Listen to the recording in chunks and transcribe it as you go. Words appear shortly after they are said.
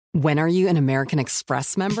When are you an American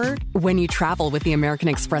Express member? When you travel with the American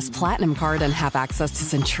Express Platinum Card and have access to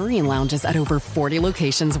Centurion Lounges at over 40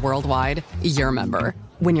 locations worldwide, you're a member.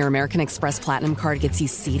 When your American Express Platinum Card gets you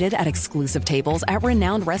seated at exclusive tables at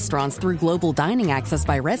renowned restaurants through global dining access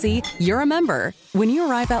by Resy, you're a member. When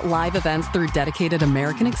you arrive at live events through dedicated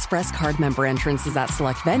American Express Card member entrances at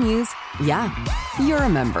select venues, yeah, you're a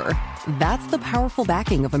member. That's the powerful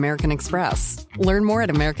backing of American Express. Learn more at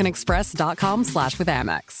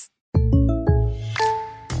americanexpress.com/withAmex.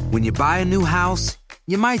 When you buy a new house,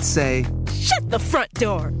 you might say, "Shut the front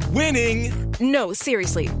door." Winning. No,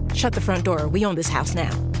 seriously. Shut the front door. We own this house now.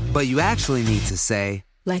 but you actually need to say,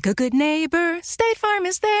 "Like a good neighbor, State Farm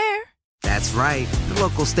is there." That's right. The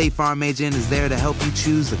local State Farm agent is there to help you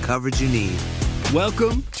choose the coverage you need.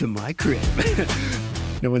 Welcome to my crib.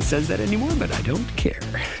 No one says that anymore, but I don't care.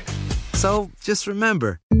 So just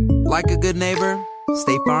remember, like a good neighbor,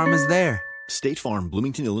 State Farm is there. State Farm,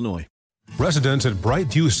 Bloomington, Illinois. Residents at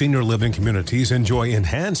Brightview Senior Living Communities enjoy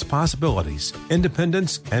enhanced possibilities,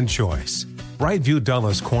 independence, and choice. Brightview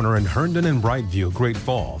Dulles Corner in Herndon and Brightview, Great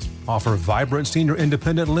Falls, offer vibrant senior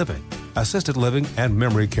independent living, assisted living, and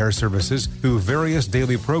memory care services through various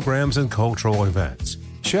daily programs and cultural events.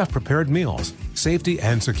 Chef-prepared meals, safety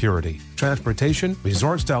and security, transportation,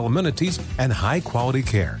 resort-style amenities, and high-quality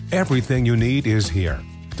care. Everything you need is here.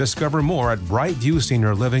 Discover more at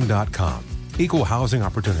brightviewseniorliving.com. Equal housing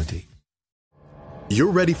opportunity.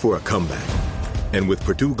 You're ready for a comeback. And with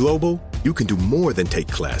Purdue Global, you can do more than take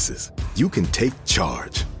classes. You can take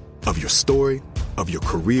charge of your story, of your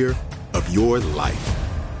career, of your life.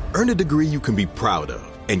 Earn a degree you can be proud of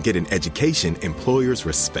and get an education employers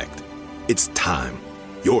respect. It's time,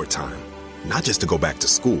 your time, not just to go back to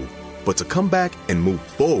school, but to come back and move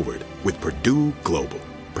forward with Purdue Global,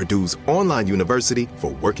 Purdue's online university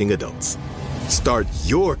for working adults. Start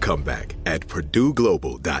your comeback at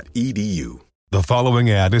purdueglobal.edu. The following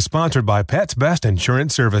ad is sponsored by Pets Best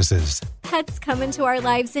Insurance Services. Pets come into our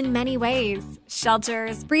lives in many ways.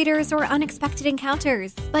 Shelters, breeders, or unexpected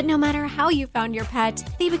encounters. But no matter how you found your pet,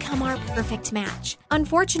 they become our perfect match.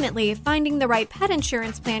 Unfortunately, finding the right pet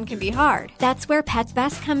insurance plan can be hard. That's where Pets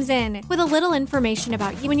Best comes in. With a little information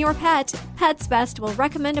about you and your pet, Pets Best will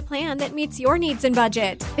recommend a plan that meets your needs and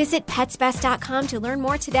budget. Visit petsbest.com to learn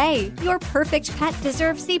more today. Your perfect pet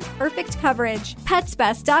deserves the perfect coverage.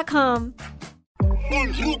 Petsbest.com.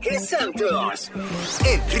 Enrique Santos.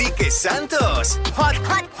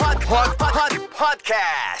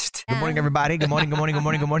 Podcast. Good morning, everybody. Good morning,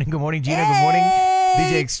 Gina. Good morning,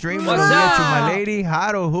 DJ Extreme. Buenos días to my lady,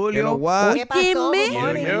 Jaro, Julio. ¿Qué pasó?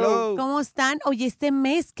 ¿Cómo están? Oye, este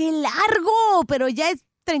mes, qué largo, pero ya es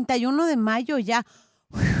 31 de mayo, ya.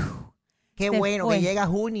 Qué bueno que llega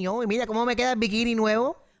junio. Y mira cómo me queda el bikini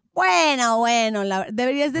nuevo. Bueno,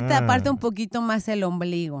 deberías de taparte un poquito más el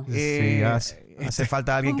ombligo. Sí, hace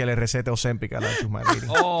falta alguien que le recete Ozempic a la Chumaliri.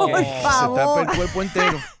 Por favor. Se tapa el cuerpo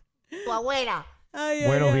entero. Tu abuela.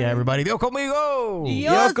 Buenos días, everybody. Dios conmigo.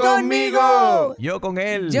 Dios conmigo. Yo con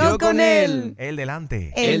él. Yo con él. Él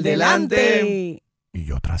delante. El delante. Y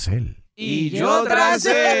yo tras él. Y yo tras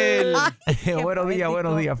él. Buenos días,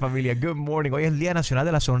 familia. Good morning. Hoy es el Día Nacional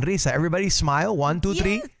de la Sonrisa. Everybody smile. 1, 2,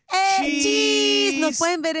 3. Cheese. Nos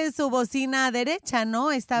pueden ver en su bocina derecha,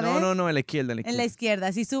 ¿no? Esta vez. No, en la izquierda. En la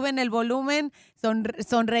izquierda. Si suben el volumen,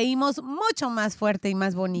 sonreímos mucho más fuerte y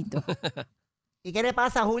más bonito. ¿Y qué le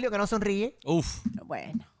pasa a Julio que no sonríe? Uf.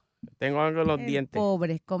 Bueno. Tengo algo en los dientes.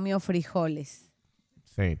 Pobre, comió frijoles.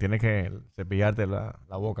 Sí, tienes que cepillarte la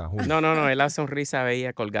boca, Julio. No, es la sonrisa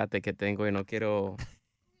bella colgate que tengo y no quiero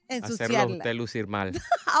hacerlo a usted lucir mal.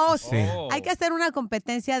 Sí. Hay que hacer una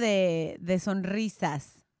competencia de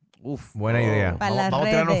sonrisas. Uf, buena idea. Vamos a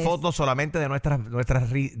tirarnos fotos solamente de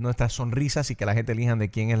nuestras sonrisas y que la gente elijan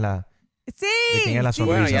de quién es la, sí, de quién es la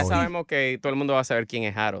sonrisa. Bueno, ya sabemos que todo el mundo va a saber quién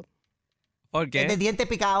es Harold. ¿Por qué? Es de diente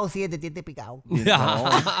picado, sí, es de diente picado.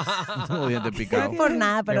 No, diente picado. No es por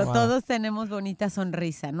nada, pero todos tenemos bonita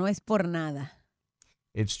sonrisa. No es por nada.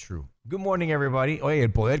 It's true. Good morning, everybody. Oye,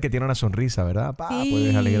 el poder que tiene una sonrisa, ¿verdad? Sí.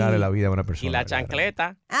 Puedes alegrarle la vida a una persona. Y la ¿verdad?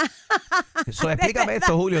 chancleta. Explícame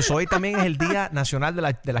esto, Julio. Hoy también es el Día Nacional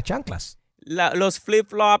de las Chanclas. Los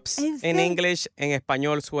flip-flops en inglés, en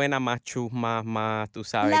español suena más chusma, más, tú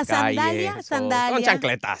sabes, la calle. sandalia. Son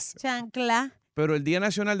chancletas. Chancla. Pero el Día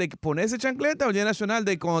Nacional de ponerse chancleta o el Día Nacional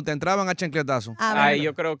de cuando te entraban a chancletazo. Ay,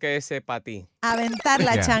 yo creo que ese es para ti. Aventar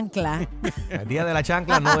la chancla. El Día de la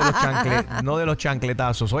Chancla, no de los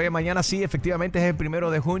chancletazos. Oye, mañana sí, efectivamente es el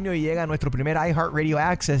 1 de junio y llega nuestro primer iHeartRadio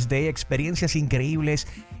Access Day. Experiencias increíbles,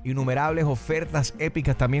 innumerables ofertas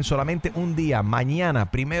épicas también. Solamente un día, mañana,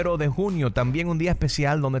 1 de junio, también un día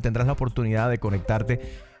especial donde tendrás la oportunidad de conectarte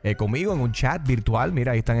conmigo en un chat virtual.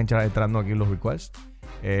 Mira, ahí están entrando aquí los requests.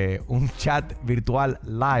 Un chat virtual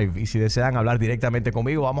live. Y si desean hablar directamente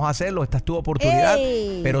conmigo, vamos a hacerlo. Esta es tu oportunidad,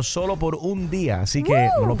 pero solo por un día. Así que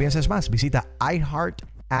no lo pienses más. Visita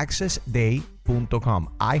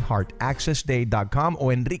iHeartAccessDay.com, iHeartAccessDay.com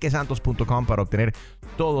o enriquesantos.com para obtener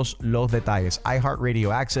todos los detalles.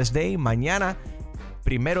 iHeartRadio Access Day, mañana,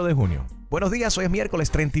 1 de junio. Buenos días, hoy es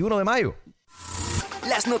miércoles 31 de mayo.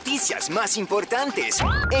 Las noticias más importantes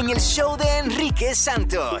en el show de Enrique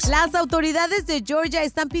Santos. Las autoridades de Georgia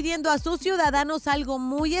están pidiendo a sus ciudadanos algo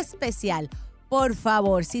muy especial. Por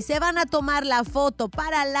favor, si se van a tomar la foto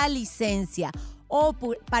para la licencia o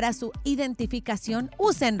para su identificación,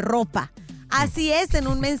 usen ropa. Así es, en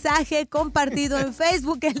un mensaje compartido en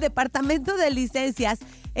Facebook, el Departamento de Licencias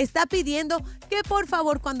está pidiendo que por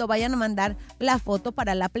favor cuando vayan a mandar la foto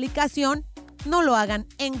para la aplicación, no lo hagan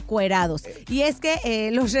encuerados. Y es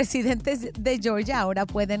que los residentes de Georgia ahora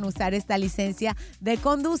pueden usar esta licencia de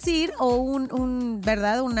conducir o un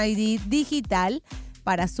ID digital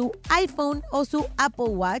para su iPhone o su Apple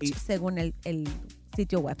Watch, según el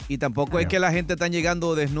sitio web. Y tampoco es que la gente está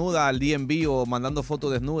llegando desnuda al DMV o mandando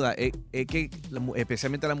fotos desnudas. Es que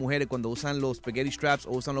especialmente las mujeres cuando usan los spaghetti straps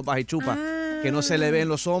o usan los bajichupas, que no se le ven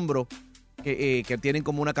los hombros, que tienen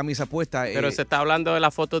como una camisa puesta. Pero se está hablando de la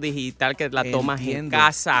foto digital que la tomas en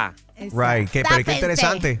casa. Right, pero qué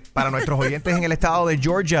interesante. Para nuestros oyentes en el estado de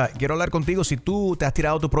Georgia, quiero hablar contigo. Si tú te has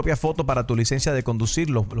tirado tu propia foto para tu licencia de conducir,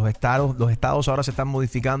 los estados ahora se están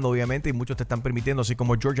modificando, obviamente, y muchos te están permitiendo, así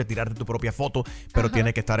como Georgia, tirarte tu propia foto, pero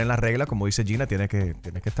tiene que estar en la regla, como dice Gina, tienes que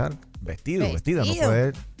estar vestida, no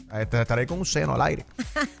puedes estar ahí con un seno al aire.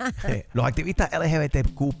 Los activistas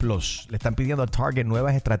LGBTQ+ le están pidiendo a Target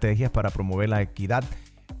nuevas estrategias para promover la equidad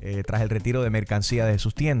tras el retiro de mercancía de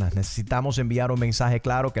sus tiendas. Necesitamos enviar un mensaje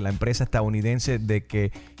claro que la empresa estadounidense de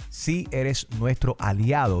que si eres nuestro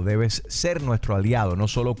aliado, debes ser nuestro aliado, no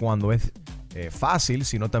solo cuando es fácil,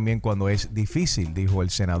 sino también cuando es difícil, dijo el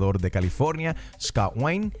senador de California, Scott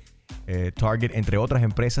Wayne. Target, entre otras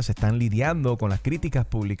empresas, están lidiando con las críticas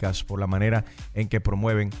públicas por la manera en que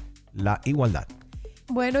promueven la igualdad.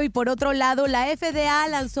 Bueno, y por otro lado, la FDA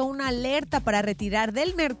lanzó una alerta para retirar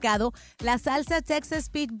del mercado la salsa Texas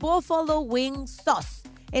Pete Buffalo Wing Sauce.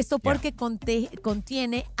 Esto porque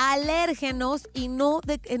contiene alérgenos y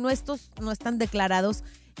estos no están declarados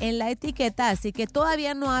en la etiqueta, así que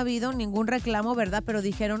todavía no ha habido ningún reclamo, ¿verdad? Pero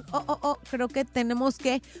dijeron, creo que tenemos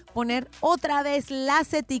que poner otra vez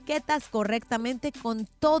las etiquetas correctamente con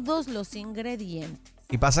todos los ingredientes.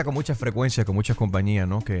 Y pasa con mucha frecuencia con muchas compañías,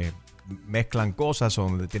 ¿no? Que mezclan cosas o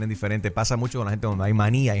tienen diferente. Pasa mucho con la gente donde hay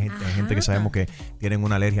manía. Hay gente que sabemos que tienen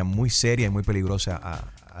una alergia muy seria y muy peligrosa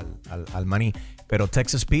al maní. Pero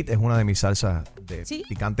Texas Pete es una de mis salsas de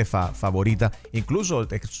picante favorita. Incluso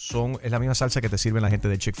es la misma salsa que te sirven la gente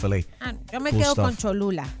de Chick-fil-A. Yo me quedo con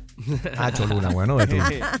Cholula. Cholula, bueno,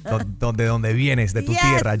 de donde vienes, de tu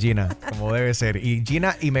tierra, Gina, como debe ser. Y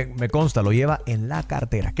Gina, me consta, lo lleva en la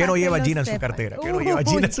cartera. ¿Qué no lleva Gina en su cartera? ¿Qué no lleva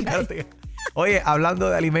Gina en su cartera? Oye, hablando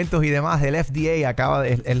de alimentos y demás, el FDA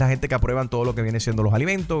es la gente que aprueban todo lo que viene siendo los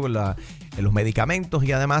alimentos, los medicamentos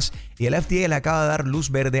y además, y el FDA le acaba de dar luz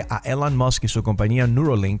verde a Elon Musk y su compañía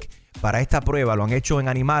Neuralink para esta prueba. Lo han hecho en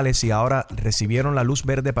animales y ahora recibieron la luz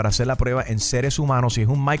verde para hacer la prueba en seres humanos. Y es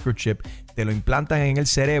un microchip, te lo implantan en el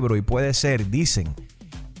cerebro y puede ser, dicen,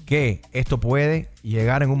 que esto puede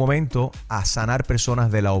llegar en un momento a sanar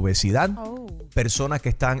personas de la obesidad, personas que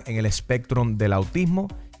están en el espectro del autismo,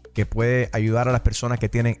 que puede ayudar a las personas que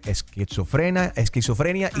tienen esquizofrenia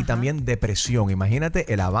y también depresión.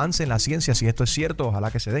 Imagínate el avance en la ciencia, si esto es cierto,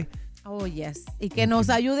 ojalá que se dé. Oh, yes. Y que nos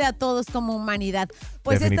ayude a todos como humanidad.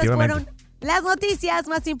 Pues estas fueron las noticias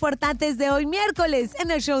más importantes de hoy miércoles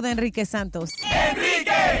en el show de Enrique Santos.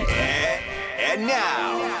 ¡Enrique! And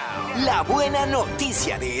now, la buena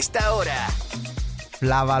noticia de esta hora.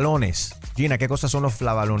 Flavalones. Gina, ¿qué cosas son los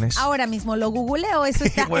flavalones? Ahora mismo lo googleo, eso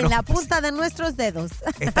está en la punta de nuestros dedos.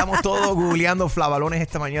 Estamos todos googleando flavalones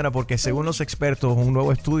esta mañana porque según los expertos, un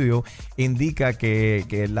nuevo estudio indica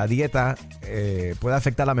que la dieta puede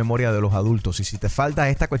afectar la memoria de los adultos. Y si te falta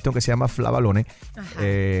esta cuestión que se llama flavalones,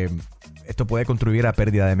 esto puede contribuir a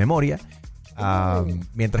pérdida de memoria.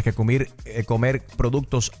 Mientras que comer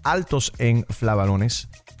productos altos en flavalones,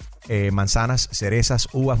 manzanas, cerezas,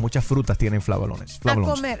 uvas, muchas frutas tienen flavalones.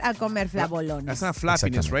 A comer flavolones. That's not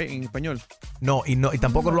flappiness, right? En español. No, y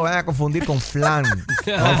tampoco lo vayan a confundir con flan.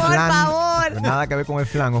 Por favor. Nada que ver con el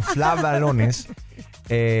flan. O flavalones.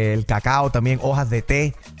 El cacao también, hojas de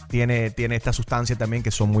té, tiene esta sustancia también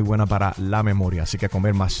que son muy buenas para la memoria. Así que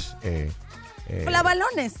comer más...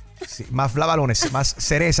 flavalones. Sí, más flavalones, más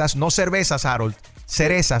cerezas, no cervezas, Harold.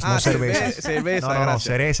 Cerezas, no cervezas. Cerveza, no, gracias.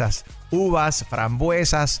 cerezas. Uvas,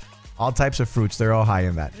 frambuesas, all types of fruits. They're all high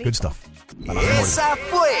in that. Good stuff. Esa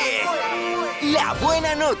fue la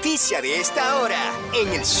buena noticia de esta hora en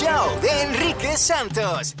el show de Enrique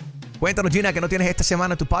Santos. Cuéntanos, Gina, que no tienes esta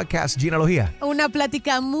semana tu podcast, Ginalogía. Una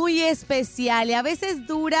plática muy especial y a veces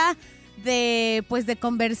dura de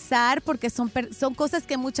conversar porque son cosas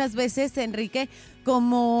que muchas veces, Enrique,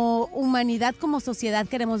 como humanidad, como sociedad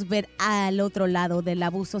queremos ver al otro lado del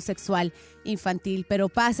abuso sexual infantil, pero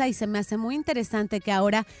pasa y se me hace muy interesante que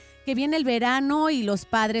ahora que viene el verano y los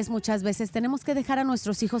padres muchas veces tenemos que dejar a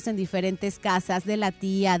nuestros hijos en diferentes casas, de la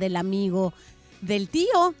tía, del amigo, del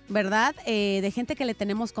tío, ¿verdad? De gente que le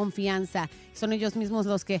tenemos confianza. Son ellos mismos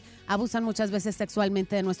los que abusan muchas veces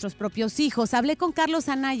sexualmente de nuestros propios hijos. Hablé con Carlos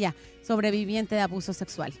Anaya, sobreviviente de abuso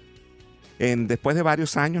sexual. Después de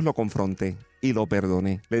varios años lo confronté y lo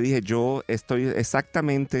perdoné. Le dije, yo estoy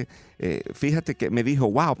exactamente, fíjate que me dijo,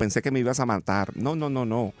 wow, pensé que me ibas a matar. No.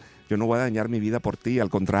 Yo no voy a dañar mi vida por ti, al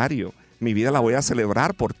contrario, mi vida la voy a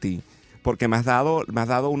celebrar por ti. Porque me has dado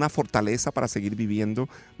una fortaleza para seguir viviendo,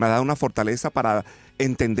 me has dado una fortaleza para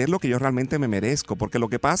entender lo que yo realmente me merezco. Porque lo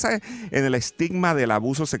que pasa en el estigma del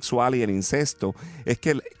abuso sexual y el incesto es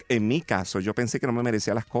que en mi caso yo pensé que no me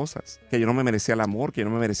merecía las cosas, que yo no me merecía el amor, que yo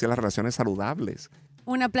no me merecía las relaciones saludables.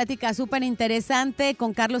 Una plática súper interesante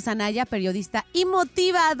con Carlos Anaya, periodista y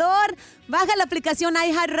motivador. Baja la aplicación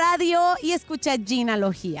iHeartRadio y escucha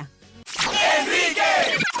Ginalogía. ¡Enrique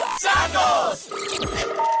Santos!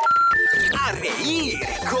 A reír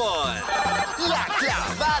con La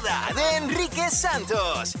Clavada de Enrique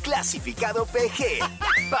Santos. Clasificado PG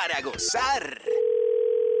para gozar.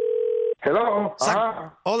 Hello.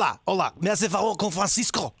 Hola. ¿Me hace favor con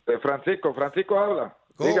Francisco? Francisco habla.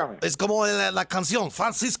 Dígame. Es como la canción,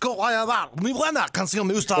 Francisco Guayabal. Muy buena canción,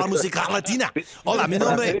 me gusta la música latina. Hola, mi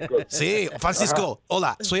nombre... Francisco. Sí, Francisco. Ajá.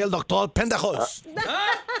 Hola, soy el doctor Pendejos.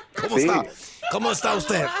 ¿Cómo Sí. está? ¿Cómo está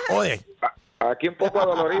usted? Oye. Aquí un poco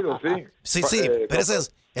adolorido, sí. Sí, pero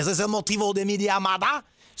ese es el motivo de mi llamada.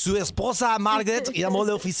 Su esposa Margaret llamó a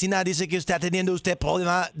la oficina, dice que está teniendo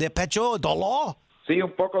problema de pecho, dolor. Sí,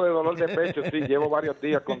 un poco de dolor de pecho, sí. Llevo varios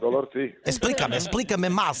días con dolor, sí.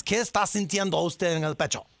 Explícame más. ¿Qué está sintiendo usted en el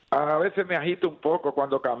pecho? A veces me agito un poco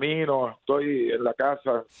cuando camino, estoy en la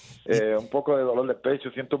casa, un poco de dolor de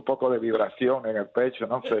pecho, siento un poco de vibración en el pecho,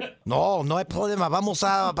 no sé. No hay problema. Vamos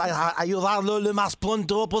a ayudarlo lo más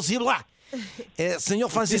pronto posible. Señor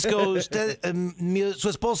Francisco, usted, su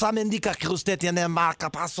esposa me indica que usted tiene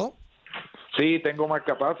marcapaso. Sí, tengo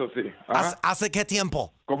marcapaso, sí. ¿Hace qué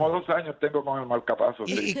tiempo? Como 2 años tengo con el marcapaso,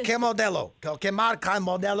 sí. ¿Y qué modelo? ¿Qué marca el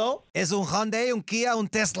modelo? ¿Es un Hyundai, un Kia, un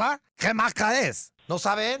Tesla? ¿Qué marca es? ¿No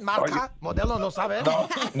saben? ¿Marca? Oye, ¿Modelo? ¿No saben?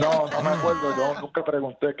 No me acuerdo. Yo nunca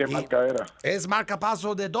pregunté qué marca era. ¿Es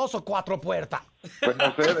marcapaso de 2 o 4 puertas? Pues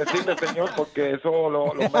no sé decirle, señor, porque eso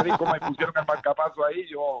los médicos me pusieron el marcapaso ahí,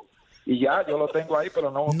 yo lo tengo ahí,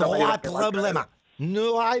 pero no hay problema.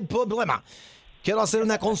 No hay problema. Quiero hacer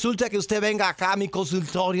una consulta, que usted venga acá a mi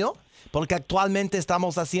consultorio, porque actualmente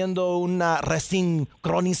estamos haciendo una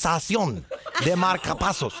resincronización de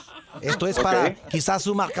marcapasos. Esto es para, quizás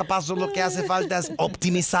su marcapaso lo que hace falta es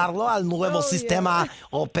optimizarlo al nuevo sistema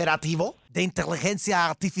operativo de inteligencia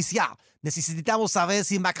artificial. Necesitamos saber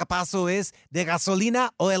si el marcapaso es de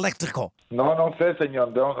gasolina o eléctrico. No sé,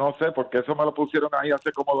 señor, no sé, porque eso me lo pusieron ahí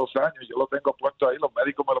hace como 2 años. Yo lo tengo puesto ahí, los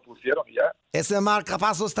médicos me lo pusieron y ya. Ese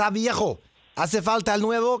marcapaso está viejo. Hace falta el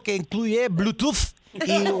nuevo que incluye Bluetooth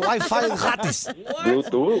y Wi-Fi gratis.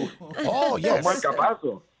 ¿Bluetooth? Oh, yes. ¿Un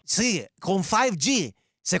marcapaso? Sí, con 5G.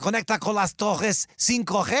 Se conecta con las torres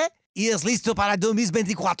 5G y es listo para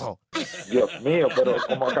 2024. Dios mío, pero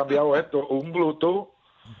 ¿cómo ha cambiado esto? Un Bluetooth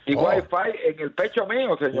y Wi-Fi en el pecho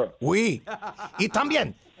mío, señor. Uy. Y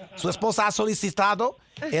también, su esposa ha solicitado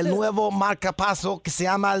el nuevo marcapaso que se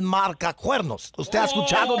llama el marcacuernos. ¿Usted ha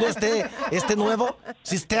escuchado de este nuevo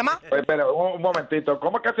sistema? Espera, un momentito.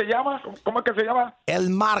 ¿Cómo es que se llama?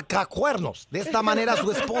 El marcacuernos. De esta manera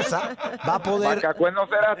su esposa va a poder... Marcacuernos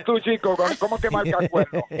serás tú, chico. ¿Cómo que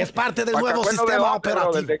marcacuernos? Es parte del nuevo sistema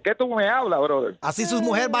operativo. Brother. ¿De qué tú me hablas, brother? Así su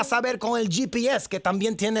mujer va a saber con el GPS, que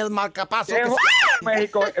también tiene el marcapaso.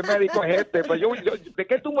 México es pues ¿de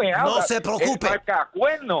qué tú me hablas? No se preocupe. ¿El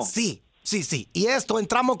marcacuernos? Sí. Y esto,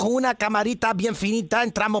 entramos con una camarita bien finita,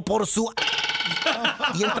 entramos por su...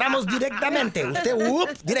 y entramos directamente,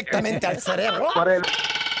 directamente al cerebro. Por el...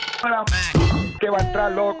 que va a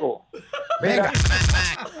entrar loco. Mira.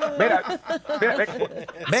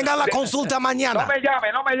 Venga a la consulta mañana.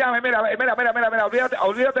 No me llame. Mira.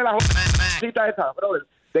 Olvídate la cita esa, brother.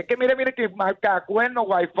 De que mire que marca cuerno,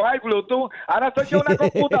 Wi-Fi, Bluetooth. Ahora soy yo una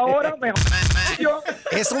computadora mejor. ellos.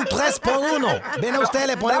 Es un 3-por-1. Ven a usted,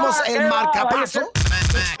 le ponemos el marcapaso.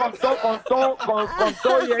 Con todo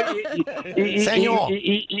y Señor.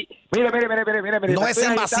 Mire. No es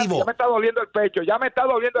invasivo. Ya me está doliendo el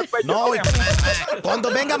pecho. No,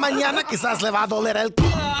 cuando venga mañana quizás le va a doler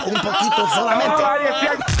un poquito solamente.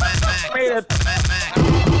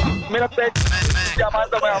 Mira usted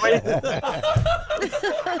llamándome a mí.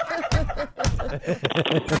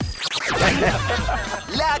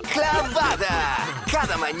 La clavada.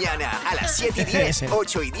 Cada mañana a las 7:10,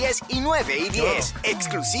 8:10 y 9:10.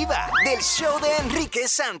 Exclusiva del show de Enrique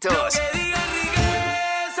Santos. Lo que diga Enrique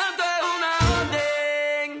Santos es una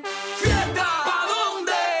orden. Fiesta, ¿pa'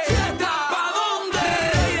 dónde? Fiesta, ¿pa' dónde?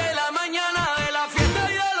 Rey de la mañana de la fiesta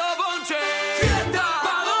y de los bonches. Fiesta,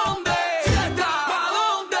 ¿pa' dónde? Fiesta, ¿pa'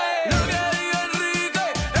 dónde? Lo que diga Enrique,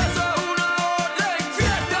 eso es una orden.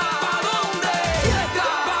 Fiesta, ¿pa' dónde? Fiesta,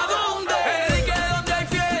 ¿pa' dónde? Enrique, donde hay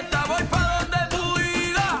fiesta, voy pa' donde tú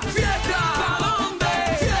digas. Fiesta, ¿pa' dónde?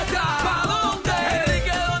 Fiesta, ¿pa' dónde?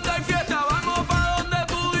 Enrique, donde hay fiesta, vamos pa' donde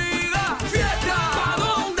tú digas. Fiesta, ¿pa'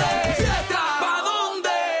 dónde? Fiesta, ¿pa' dónde?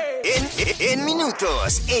 En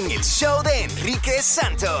minutos, en el show de Enrique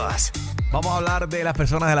Santos. Vamos a hablar de las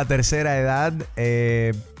personas de la tercera edad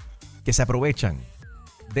que se aprovechan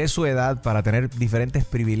de su edad para tener diferentes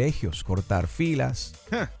privilegios, cortar filas,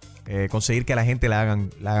 conseguir que la gente le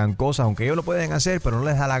hagan cosas, aunque ellos lo pueden hacer, pero no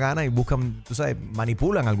les da la gana y buscan, tú sabes,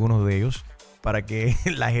 manipulan a algunos de ellos para que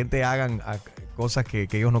la gente hagan cosas que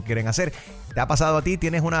ellos no quieren hacer. ¿Te ha pasado a ti?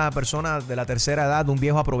 ¿Tienes una persona de la tercera edad, un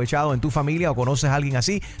viejo aprovechado en tu familia o conoces a alguien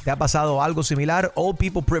así? ¿Te ha pasado algo similar? Old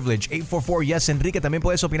People Privilege, 844 Yes Enrique. También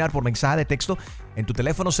puedes opinar por mensaje de texto en tu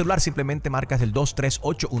teléfono celular. Simplemente marcas el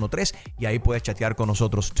 23813 y ahí puedes chatear con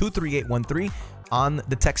nosotros. 23813 on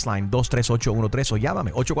the text line 23813 o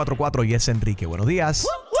llámame 844 Yes Enrique. Buenos días.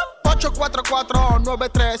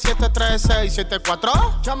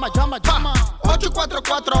 844-937-3674. Llama.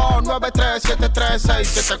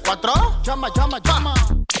 844-937-3674. Llama.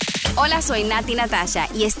 Hola, soy Nati Natasha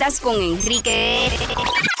y estás con Enrique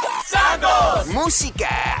Santos.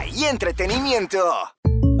 Música y entretenimiento.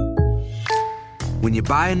 When you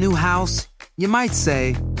buy a new house, you might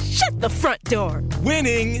say, Shut the front door.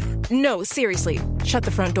 Winning. No, seriously. Shut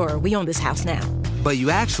the front door. We own this house now. but you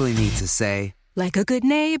actually need to say, like a good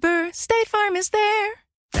neighbor, State Farm is there.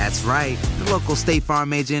 That's right. The local State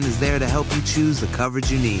Farm agent is there to help you choose the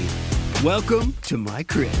coverage you need. Welcome to my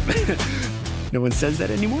crib. No one says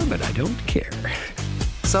that anymore, but I don't care.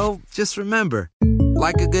 So just remember,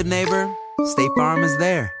 like a good neighbor, State Farm is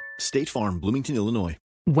there. State Farm, Bloomington, Illinois.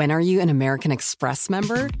 When are you an American Express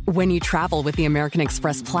member? When you travel with the American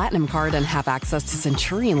Express Platinum Card and have access to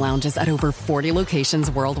Centurion Lounges at over 40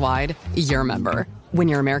 locations worldwide, you're a member. When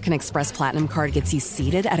your American Express Platinum Card gets you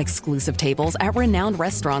seated at exclusive tables at renowned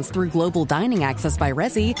restaurants through Global Dining Access by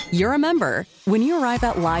Resy, you're a member. When you arrive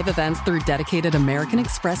at live events through dedicated American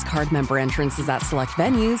Express Card member entrances at select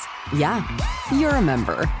venues, yeah, you're a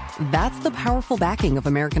member. That's the powerful backing of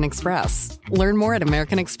American Express. Learn more at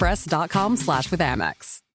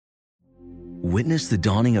americanexpress.com/withAmex. Witness the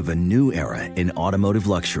dawning of a new era in automotive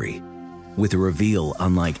luxury with a reveal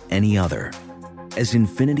unlike any other as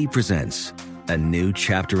Infiniti presents a new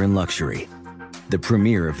chapter in luxury, the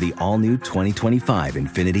premiere of the all-new 2025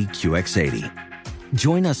 Infiniti QX80.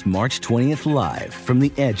 Join us March 20th live from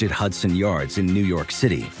the Edge at Hudson Yards in New York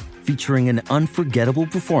City, featuring an unforgettable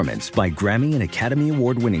performance by Grammy and Academy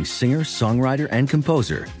Award-winning singer, songwriter, and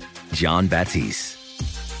composer, John Batiste.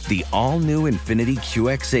 The all-new Infiniti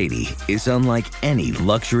QX80 is unlike any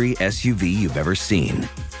luxury SUV you've ever seen.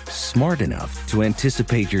 Smart enough to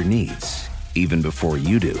anticipate your needs, even before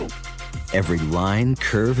you do. Every line,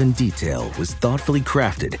 curve, and detail was thoughtfully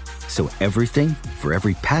crafted, so everything for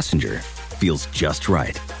every passenger feels just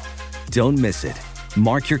right. Don't miss it.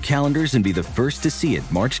 Mark your calendars and be the first to see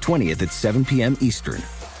it March 20th at 7 p.m. Eastern,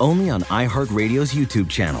 only on iHeartRadio's YouTube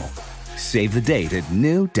channel. Save the date at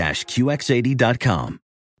new-QX80.com.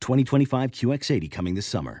 2025 QX80 coming this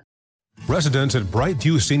summer. Residents at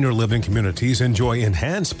Brightview Senior Living Communities enjoy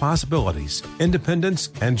enhanced possibilities,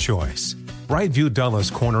 independence, and choice. Brightview Dulles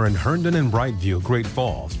Corner in Herndon and Brightview, Great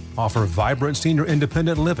Falls, offer vibrant senior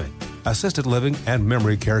independent living, assisted living, and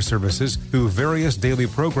memory care services through various daily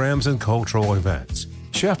programs and cultural events.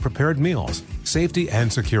 Chef-prepared meals, safety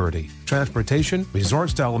and security, transportation,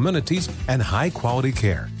 resort-style amenities, and high-quality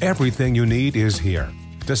care. Everything you need is here.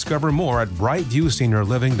 Discover more at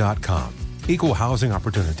brightviewseniorliving.com. Equal housing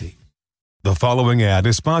opportunity. The following ad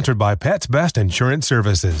is sponsored by Pets Best Insurance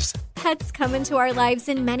Services. Pets come into our lives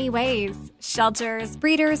in many ways. Shelters,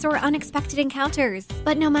 breeders, or unexpected encounters.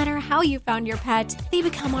 But no matter how you found your pet, they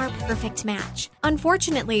become our perfect match.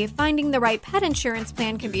 Unfortunately, finding the right pet insurance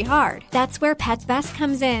plan can be hard. That's where Pets Best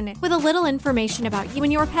comes in. With a little information about you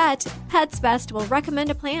and your pet, Pets Best will recommend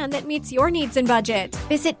a plan that meets your needs and budget.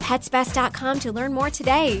 Visit PetsBest.com to learn more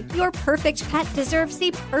today. Your perfect pet deserves the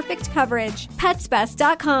perfect coverage.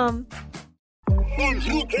 PetsBest.com.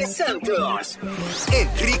 Enrique Santos.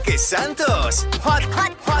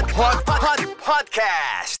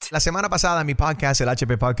 Podcast. La semana pasada mi podcast, el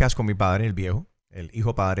HP Podcast con mi padre, el viejo, el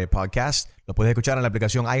hijo padre podcast, lo puedes escuchar en la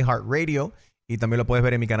aplicación iHeartRadio y también lo puedes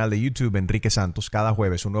ver en mi canal de YouTube, Enrique Santos, cada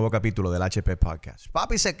jueves, un nuevo capítulo del HP Podcast.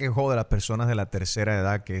 Papi se quejó de las personas de la tercera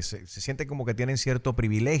edad que se sienten como que tienen cierto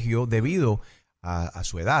privilegio debido a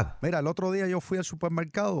su edad. Mira, el otro día yo fui al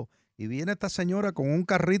supermercado y viene esta señora con un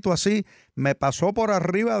carrito así, me pasó por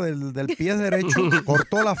arriba del pie derecho,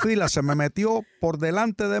 cortó la fila, se me metió por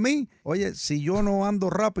delante de mí. Oye, si yo no ando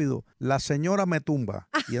rápido, la señora me tumba.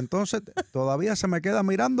 Y entonces todavía se me queda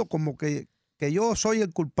mirando como que yo soy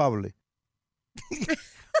el culpable.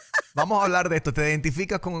 Vamos a hablar de esto. ¿Te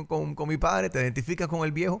identificas con mi padre? ¿Te identificas con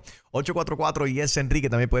el viejo? 844 y es Enrique.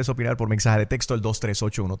 También puedes opinar por mensaje de texto el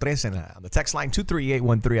 23813 en la text line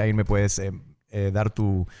 23813. Ahí me puedes dar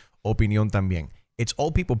tu opinión también. It's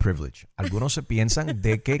all people privilege. Algunos se piensan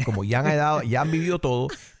de que como ya han vivido todo,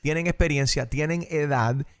 tienen experiencia, tienen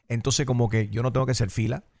edad, entonces como que yo no tengo que hacer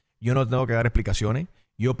fila, yo no tengo que dar explicaciones,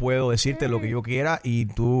 yo puedo decirte lo que yo quiera y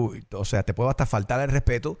tú, o sea, te puedo hasta faltar el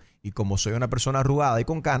respeto y como soy una persona arrugada y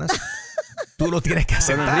con canas, tú lo tienes que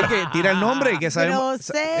aceptar. Enrique, tira el nombre que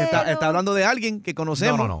sabemos. Está hablando de alguien que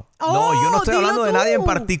conocemos. No, yo no estoy hablando de nadie en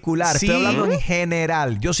particular. Sí. Estoy hablando en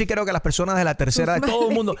general. Yo sí creo que las personas de la tercera edad,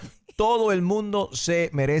 todo el mundo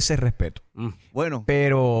se merece respeto. Bueno.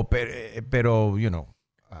 Pero, you know,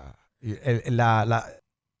 la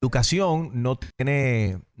educación no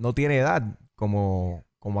tiene edad, como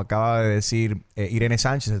acaba de decir Irene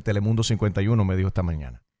Sánchez de Telemundo 51, me dijo esta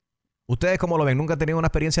mañana. ¿Ustedes cómo lo ven? ¿Nunca han tenido una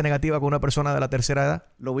experiencia negativa con una persona de la tercera edad?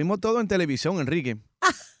 Lo vimos todo en televisión, Enrique.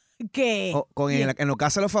 ¿Qué? En la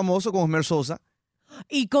Casa de los Famosos con Homer Sosa.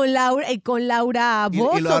 Y con Laura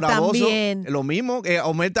Bozzo también. Lo mismo.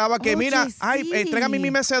 Homer estaba que, mira, sí. Tráigame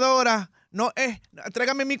mi mecedora. No,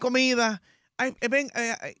 tráigame mi comida.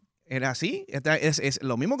 Era así. Es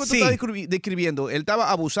lo mismo que tú estás describiendo. Él estaba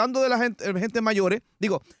abusando de la gente mayores.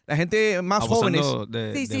 Digo, la gente más jóvenes.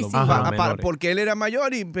 Porque él era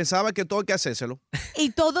mayor y pensaba que todo hay que hacérselo.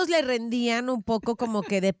 Y todos le rendían un poco como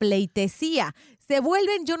que de pleitesía. Se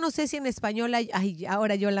vuelven, yo no sé si en español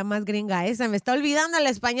ahora yo la más gringa esa, me está olvidando el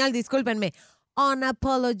español, discúlpenme.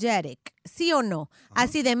 Unapologetic, ¿sí o no?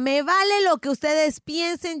 Así de, me vale lo que ustedes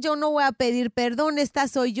piensen, yo no voy a pedir perdón, esta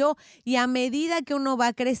soy yo. Y a medida que uno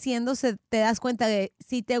va creciendo, te das cuenta de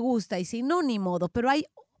si te gusta y si no, ni modo. Pero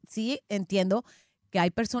sí, entiendo que hay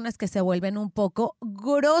personas que se vuelven un poco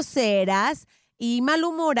groseras y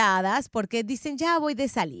malhumoradas porque dicen, ya voy de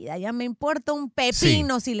salida, ya me importa un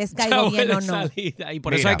pepino si les caigo bien o no. Salida. Y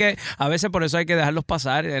por eso a veces hay que dejarlos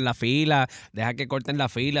pasar en la fila, dejar que corten la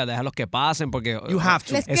fila, dejarlos que pasen, porque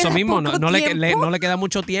eso mismo, no le queda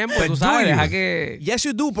mucho tiempo, tú sabes, deja que... Yes,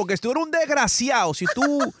 you do, porque si tú eres un desgraciado, si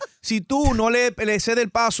tú no le cedes el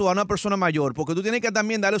paso a una persona mayor, porque tú tienes que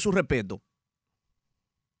también darle su respeto.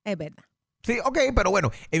 Es verdad. Sí, ok, pero bueno,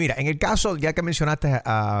 mira, en el caso, ya que mencionaste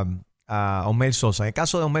a Homer Sosa. En el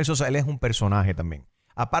caso de Homer Sosa, él es un personaje también.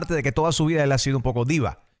 Aparte de que toda su vida él ha sido un poco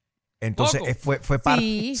diva. Entonces fue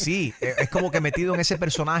parte. Sí, es como que metido en ese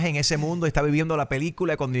personaje, en ese mundo, está viviendo la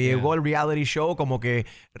película. Cuando llegó el reality show, como que,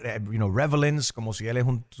 revelance, como si él es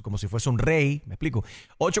como si fuese un rey. ¿Me explico?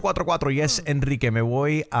 844 yes, Enrique. Me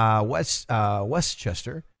voy a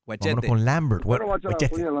Westchester. Vámonos con Lambert. ¿Cómo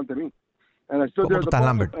estás,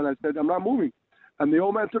 Lambert? And I said, I'm not moving. And the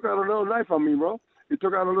old man took out a little knife on me, bro. He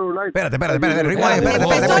took out a little knife. Espérate.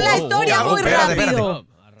 Empezó la historia muy rápido.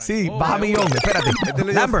 Sí, baja mi hombre, espérate.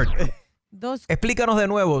 Lambert, explícanos de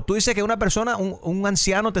nuevo. Tú dices que una persona, un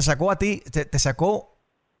anciano te sacó a ti, te sacó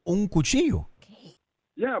un cuchillo.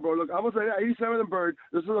 Yeah, bro, look, I was at 87th and Bird.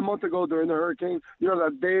 This was a month ago during the hurricane. You know,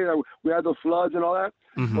 that day that we had those floods and all that?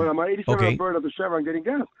 Mm-hmm. When I'm at 87th and Bird at the Chevron getting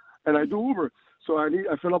gas. And I do Uber. So I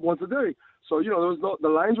fill up once a day. So, you know, the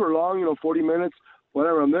lines were long, 40 minutes,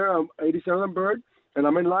 whatever. I'm there, I'm 87th and Bird. And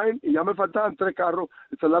I'm in line, y ya me faltaban 3 carros.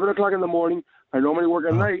 It's 11 o'clock in the morning. I normally work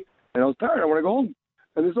at night, and I was tired. I want to go home.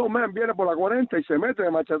 And this old man viene por la 40 y se mete de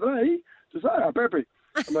marcha atrás ahí. Tú sabes, a Pepe.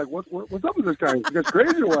 I'm like, what's up with this guy? He gets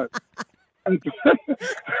crazy or what?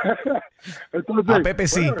 Entonces, a Pepe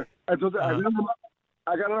sí. Entonces,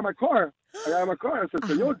 I got out of my car, I got in my car. I said,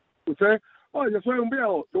 señor, usted, yo soy un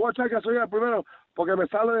viejo. Yo voy a echar gasolina primero porque me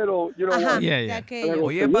sale de los,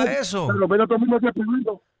 Oye, para eso. Pero mira todo el mundo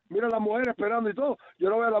esperando. Mira las mujeres esperando y todo. Yo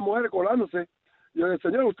no veo a las mujeres colándose. Yo le digo,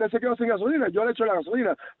 señor, usted se quedó sin gasolina. Yo le echo la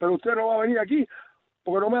gasolina, pero usted no va a venir aquí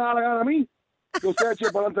porque no me da la gana a mí que usted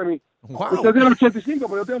eche para adelante a mí. Wow. Usted tiene 85,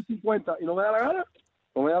 pero yo tengo 50 y no me da la gana.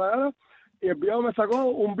 No me da la gana. Y el viejo me sacó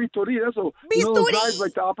un bisturí de eso.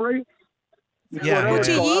 ¿Bisturí?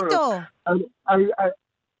 Cuchillito.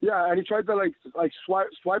 Yeah, and he tried to like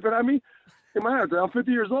swipe it at me. In my head, I'm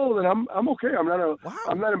 50 years old and I'm okay. I'm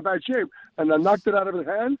not in bad shape. And I knocked it out of his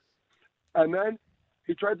hand. And then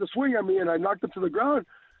he tried to swing at me, and I knocked him to the ground.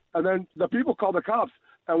 And then the people called the cops.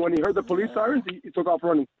 And when he heard the police sirens, he took off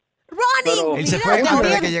running. Running. Él se fue antes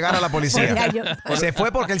de que llegara la policía. Se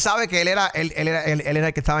fue porque él sabe que él era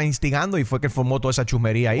el que estaba instigando y fue que formó toda esa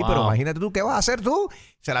chusmería ahí. Wow. Pero imagínate tú, ¿qué vas a hacer tú?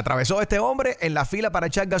 Se la atravesó este hombre en la fila para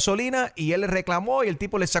echar gasolina y él le reclamó y el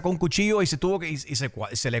tipo le sacó un cuchillo y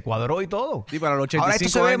se le cuadró y todo. Sí, para los 85 Ahora esto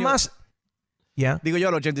se ve años, más... Yeah. Digo yo,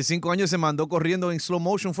 a los 85 años se mandó corriendo en slow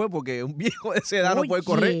motion fue porque un viejo de esa edad no puede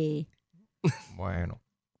correr. Bueno.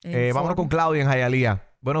 Vámonos con Claudia en Hialeah.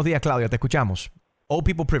 Buenos días, Claudia, te escuchamos. Old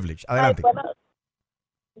People Privilege. Adelante.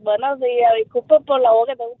 Buenos días. Disculpe por la voz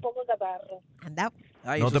que tengo un poco de catarro. Anda.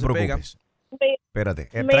 No te preocupes. Espérate.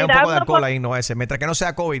 Trae un poco de alcohol ahí, no ese. Mientras que no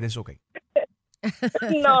sea COVID, es ok.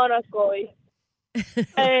 No es COVID.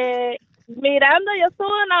 Mirando, yo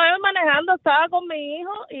estuve una vez manejando, estaba con mi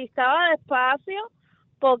hijo y estaba despacio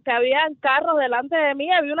porque habían carros delante de mí,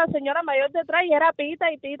 había una señora mayor detrás y era pita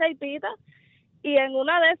y pita y pita. Y en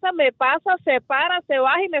una de esas me pasa, se para, se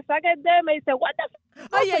baja y me saca el dedo y me dice, what the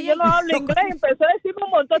f-? Yo no hablo inglés. Empezó a decirme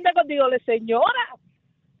un montón de cosas. Digo, señora,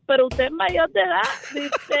 pero usted es mayor de edad.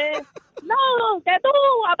 Dice, no, que tú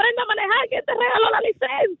aprenda a manejar, que te regaló la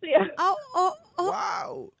licencia.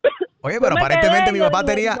 Wow. Oye, pero aparentemente mi papá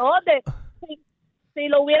tenía... No, si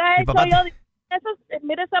lo hubiera hecho papá... yo,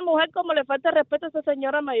 mire esa mujer como le falta respeto a esa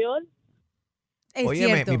señora mayor.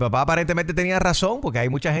 Oye, mi papá aparentemente tenía razón, porque hay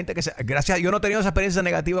mucha gente que gracias, yo no he tenido esa experiencia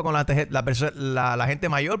negativa con la gente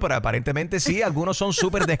mayor, pero aparentemente sí, algunos son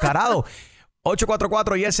súper descarados.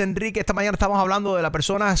 844 Yes Enrique, esta mañana estamos hablando de las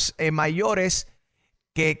personas mayores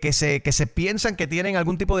que se piensan que tienen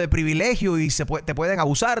algún tipo de privilegio y te pueden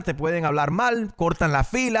abusar, te pueden hablar mal, cortan la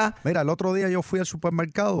fila. Mira, el otro día yo fui al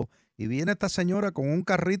supermercado y viene esta señora con un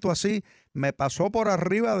carrito así, me pasó por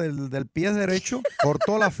arriba del pie derecho,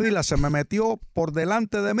 cortó la fila, se me metió por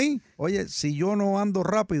delante de mí. Oye, si yo no ando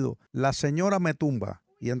rápido, la señora me tumba.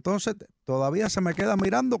 Y entonces todavía se me queda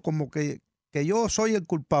mirando como que yo soy el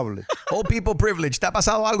culpable. Old People Privilege. ¿Te ha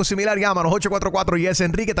pasado algo similar? Llámanos 844 Yes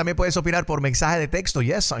Enrique. También puedes opinar por mensaje de texto.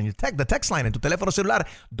 Yes, on your the text line en tu teléfono celular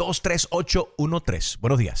 23813.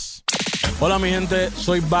 Buenos días. Hola mi gente,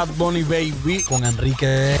 soy Bad Bunny Baby con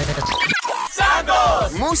Enrique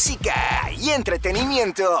Santos. Música y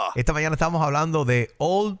entretenimiento. Esta mañana estamos hablando de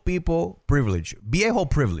Old People Privilege, viejo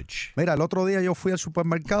privilege. Mira, el otro día yo fui al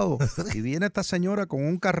supermercado y viene esta señora con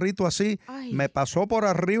un carrito así, me pasó por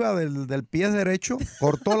arriba del pie derecho,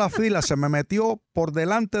 cortó la fila, se me metió por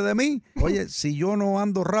delante de mí. Oye, si yo no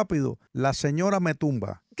ando rápido, la señora me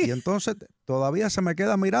tumba. Y entonces todavía se me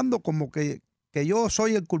queda mirando como que yo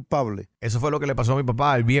soy el culpable. Eso fue lo que le pasó a mi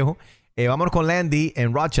papá, el viejo. Vámonos con Landy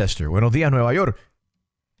en Rochester. Buenos días, Nueva York.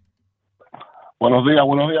 Buenos días,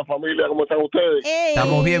 familia. ¿Cómo están ustedes?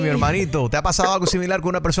 Estamos bien, mi hermanito. ¿Te ha pasado algo similar con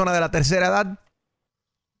una persona de la tercera edad?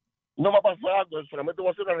 No me ha pasado, solamente voy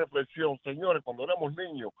a hacer una reflexión. Señores, cuando éramos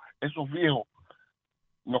niños, esos viejos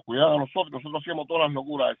nos cuidaban a nosotros hacíamos todas las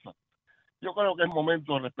locuras esas. Yo creo que es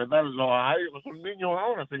momento de respetarlos a ellos, que son niños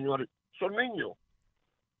ahora, señores. Son niños.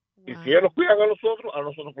 Y si ellos nos cuidan a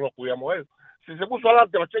nosotros los cuidamos a ellos. Si se puso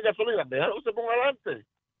adelante la checa gasolina, déjalo que se ponga adelante.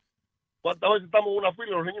 ¿Cuántas veces estamos en una fila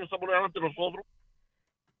y los niños se ponen adelante de nosotros?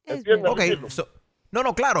 ¿Entiendes? Okay.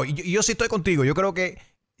 No, claro. Yo sí estoy contigo. Yo creo que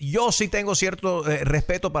yo sí tengo cierto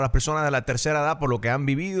respeto para las personas de la tercera edad por lo que han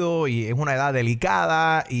vivido y es una edad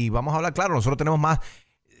delicada y vamos a hablar claro, nosotros tenemos más,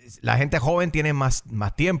 la gente joven tiene más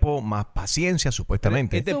tiempo, más paciencia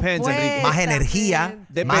supuestamente, más energía,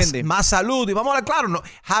 más salud y vamos a hablar claro,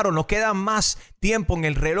 Harold, nos queda más tiempo en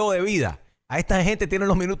el reloj de vida. A esta gente tienen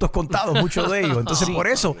los minutos contados, muchos de ellos. Entonces, por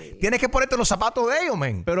eso, tienes que ponerte los zapatos de ellos,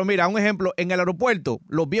 men. Pero mira, un ejemplo, en el aeropuerto,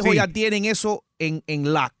 los viejos ya tienen eso en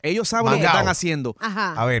lock. Ellos saben lo que están haciendo.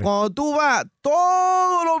 Ajá. A ver. Cuando tú vas,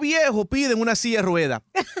 todos los viejos piden una silla de ruedas.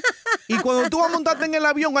 Y cuando tú vas a montarte en el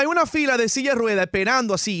avión, hay una fila de silla de ruedas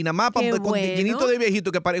esperando así, nada más con llenito de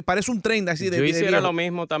viejito que parece un tren así de Yo hiciera viejo. lo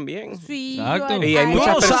mismo también. Sí, exacto. Y hay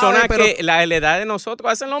muchas personas que la edad de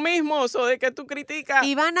nosotros hacen lo mismo. Eso de que tú criticas.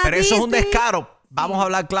 Y van a pero eso es un descaro. Vamos a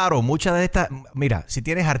hablar claro. Muchas de estas, mira, si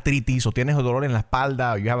tienes artritis o tienes dolor en la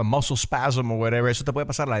espalda, o you have a muscle spasm o whatever, eso te puede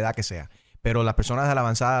pasar a la edad que sea. Pero las personas de la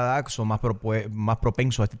avanzada edad son más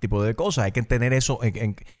propensos a este tipo de cosas. Hay que tener eso.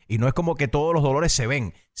 Y no es como que todos los dolores se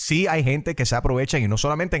ven. Sí hay gente que se aprovecha, y no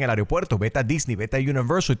solamente en el aeropuerto. Vete a Disney, vete a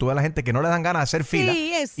Universal, y tú ves a la gente que no le dan ganas de hacer fila.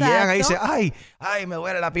 Sí, y llegan ahí y dicen, ay, me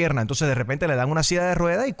duele la pierna. Entonces de repente le dan una silla de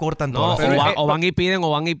ruedas y cortan todo. O van y piden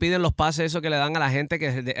los pases esos que le dan a la gente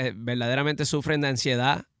que verdaderamente sufren de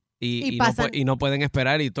ansiedad. Y no pueden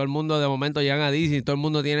esperar, y todo el mundo de momento llegan a Disney y todo el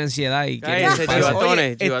mundo tiene ansiedad y cállense,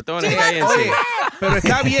 chivatones, cállense. Pero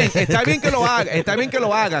está bien que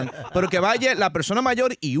lo hagan, pero que vaya la persona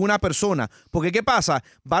mayor y una persona, porque ¿qué pasa?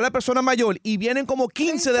 Va la persona mayor y vienen como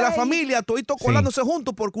 15 de la familia, toditos colándose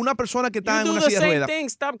juntos porque una persona que está en una silla de ruedas.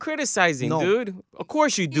 Stop criticizing, dude. Of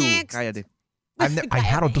course you do. Cállate. Ay,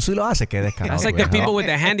 Harold, tú sí lo haces, que descarado. That's like the people with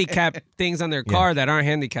the handicap things on their car that aren't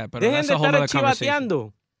handicapped. Pero dejen de estar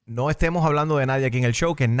chivateando. No estemos hablando de nadie aquí en el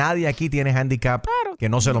show, que nadie aquí tiene handicap que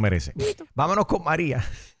no se lo merece. Vámonos con María.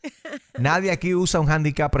 Nadie aquí usa un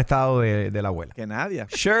handicap prestado de la abuela. Que nadie.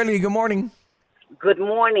 Shirley, good morning. Good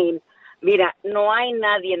morning. Mira, no hay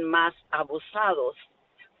nadie más abusados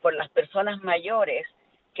por las personas mayores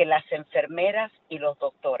que las enfermeras y los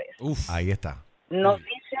doctores. Ahí está. Nos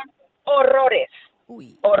dicen horrores.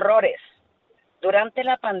 Horrores. Durante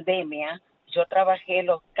la pandemia, yo trabajé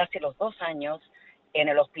casi los 2 años en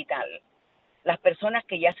el hospital. Las personas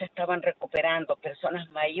que ya se estaban recuperando, personas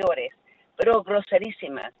mayores, pero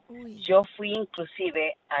groserísimas. Yo fui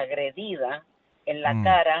inclusive agredida en la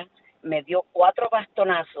cara, me dio 4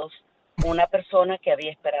 bastonazos una persona que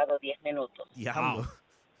había esperado 10 minutos. Diablo.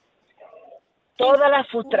 Todas las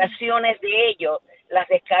frustraciones de ellos las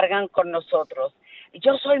descargan con nosotros.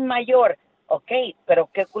 Yo soy mayor, ok, pero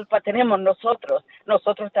 ¿qué culpa tenemos nosotros?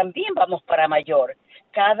 Nosotros también vamos para mayor.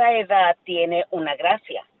 Cada edad tiene una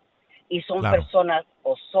gracia y son personas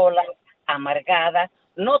o solas, amargadas.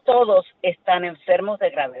 No todos están enfermos de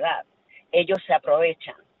gravedad. Ellos se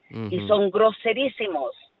aprovechan y son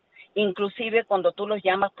groserísimos. Inclusive cuando tú los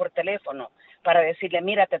llamas por teléfono para decirle,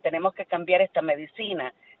 mira, te tenemos que cambiar esta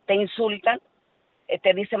medicina, te insultan,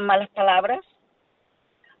 te dicen malas palabras.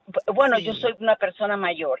 Bueno, yo soy una persona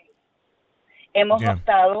mayor. Hemos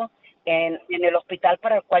estado en el hospital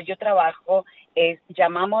para el cual yo trabajo,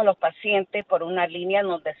 llamamos a los pacientes por una línea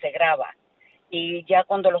donde se graba. Y ya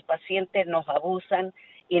cuando los pacientes nos abusan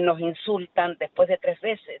y nos insultan después de 3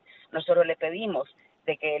 veces, nosotros le pedimos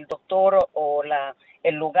de que el doctor o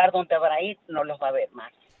el lugar donde van a ir no los va a ver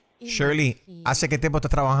más. Shirley, ¿hace qué tiempo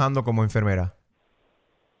estás trabajando como enfermera?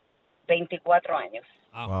 24 años.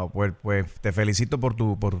 Wow, pues te felicito por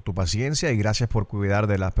tu paciencia y gracias por cuidar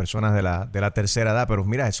de las personas de la tercera edad. Pero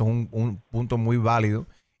mira, eso es un punto muy válido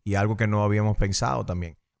y algo que no habíamos pensado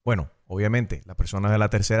también. Bueno, obviamente, las personas de la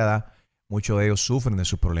tercera edad, muchos de ellos sufren de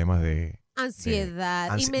sus problemas de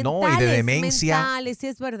ansiedad y mentales, y de demencia. Mentales, sí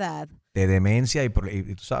es verdad. De demencia y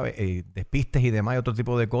tú sabes, despistes y demás y otro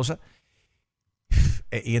tipo de cosas.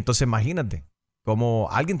 Y entonces imagínate, como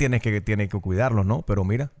alguien tiene que cuidarlos, ¿no? Pero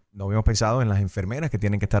mira, no habíamos pensado en las enfermeras que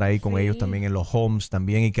tienen que estar ahí con ellos también en los homes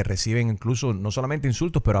también y que reciben incluso no solamente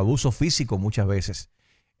insultos, pero abuso físico muchas veces.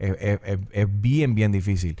 Es bien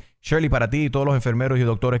difícil. Shirley, para ti y todos los enfermeros y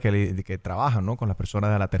doctores que trabajan, ¿no?, con las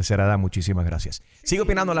personas de la tercera edad, muchísimas gracias. Sigue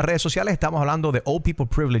opinando en las redes sociales. Estamos hablando de Old People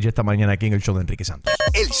Privilege esta mañana aquí en el show de Enrique Santos.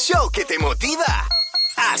 El show que te motiva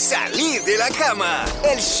a salir de la cama.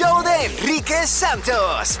 El show de Enrique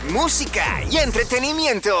Santos. Música y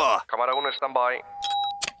entretenimiento. Cámara 1, stand-by.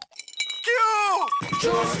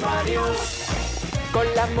 Chusma News. Con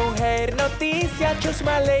la mujer noticia,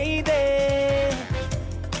 Chusma Lady.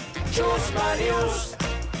 Chusma News.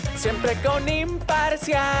 Siempre con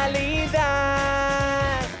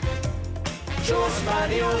imparcialidad. Chusma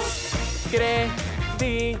News.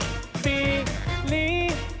 Credibilidad.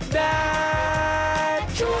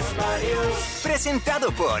 Chusma News.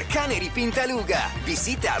 Presentado por Canary Pintaluga.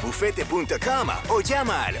 Visita bufete.com o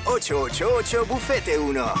llama al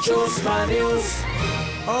 888-BUFETE1. Chusma News.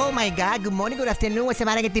 Oh my God, good morning, good afternoon. What's the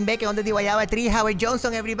matter, getting back? ¿Dónde te vaya a Beatriz, Howard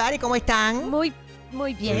Johnson, everybody? ¿Cómo están? Muy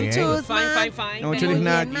bien, Chusma. Fine. Muy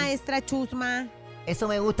bien, maestra Chusma. Eso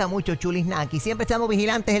me gusta mucho, Chulisnaki. Siempre estamos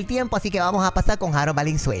vigilantes del tiempo, así que vamos a pasar con Harold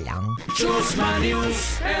Valenzuela. Chusma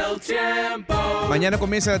News, el tiempo. Mañana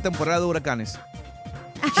comienza la temporada de huracanes.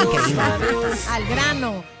 Al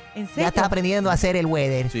grano. ¿En serio? Ya está aprendiendo a hacer el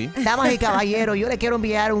weather. Sí. Damas y caballeros, yo le quiero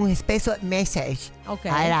enviar un special message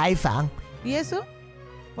al iPhone. ¿Y eso?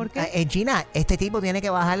 ¿Por qué? Gina, este tipo tiene que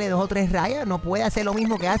bajarle 2 o 3 rayas. No puede hacer lo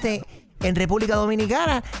mismo que hace en República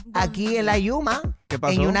Dominicana, aquí en la Yuma, ¿Qué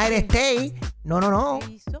pasó? en United States. No.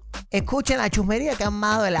 ¿Qué hizo? Escuchen la chusmería que han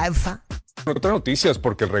armado el Alfa. Otras noticias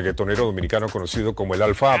porque el reggaetonero dominicano conocido como el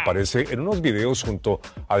Alfa aparece en unos videos junto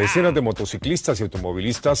a decenas de motociclistas y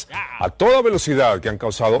automovilistas a toda velocidad que han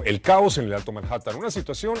causado el caos en el Alto Manhattan. Una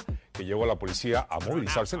situación que llevó a la policía a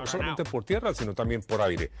movilizarse no solamente por tierra, sino también por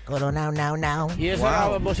aire. Corona, now. Y eso era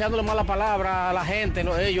voceándole malas palabras a la gente,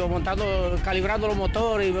 ellos calibrando los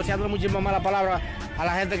motores y voceándole muchísimas malas palabras a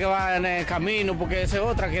la gente que va en el camino, porque esa es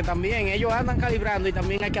otra que también ellos andan calibrando y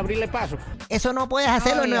también hay que abrirle paso. Eso no puedes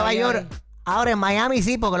hacerlo en Nueva York. Ahora en Miami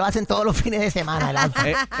sí, porque lo hacen todos los fines de semana. El Alfa.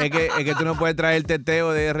 Es que tú no puedes traer el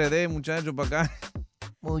teteo de RD, muchachos, para acá.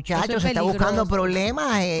 Muchachos, se está buscando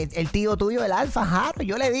problemas. El tío tuyo, el Alfa, Jaro.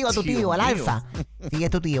 Yo le digo a tu tío, al Alfa, sí, es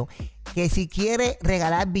tu tío, que si quiere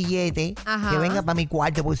regalar billetes, que venga para mi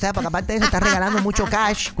cuarto. Porque ¿sabes? Porque aparte de eso, está regalando mucho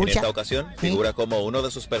cash. Escucha. En esta ocasión, figura como uno de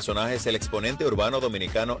sus personajes el exponente urbano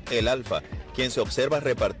dominicano, el Alfa, quien se observa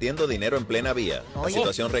repartiendo dinero en plena vía. La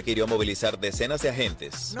situación requirió movilizar decenas de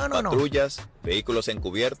agentes, patrullas, vehículos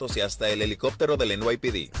encubiertos y hasta el helicóptero del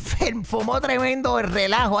NYPD. Fumó tremendo el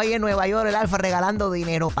relajo ahí en Nueva York, el Alfa regalando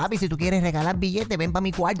dinero. Papi, si tú quieres regalar billetes, ven para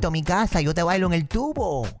mi cuarto, a mi casa, yo te bailo en el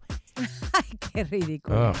tubo. Ay, qué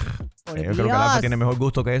ridículo. Yo creo que el Alfa tiene mejor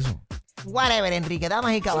gusto que eso. Whatever, Enrique,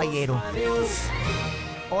 damas y caballeros.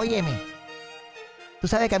 Óyeme, tú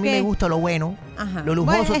sabes que a mí me gusta lo bueno, lo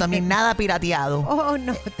lujoso también, nada pirateado. Oh,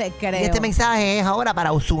 no te creo. Y este mensaje es ahora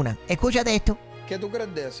para Ozuna. Escúchate esto. ¿Qué tú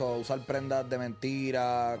crees de eso? Usar prendas de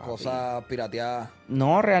mentira, cosas pirateadas.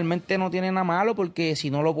 No, realmente no tiene nada malo, porque si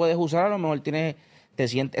no lo puedes usar, a lo mejor te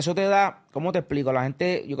sientes, eso te da, ¿cómo te explico? La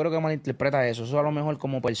gente, yo creo que malinterpreta eso. Eso a lo mejor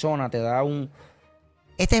como persona te da un...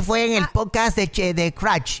 Este fue en el podcast de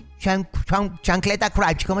Crutch, Chancleta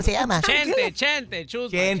Crutch, ¿cómo se llama? Chente,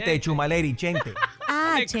 Chumaleri, Chente.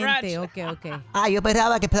 Chente, ok. Yo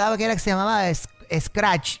pensaba que se llamaba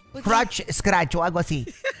Scratch, Crutch Scratch o algo así.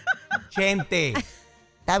 Chente.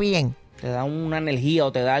 Está bien. Te da una energía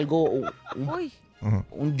o te da algo,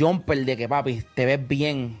 un jumper de que, papi, te ves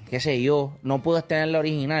bien, qué sé yo. No puedes tener la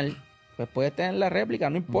original, pues puedes tener la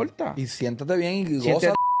réplica, no importa. Y siéntate bien y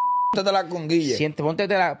goza. Póntela la conguille.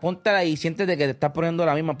 Póntela y siéntete que te estás poniendo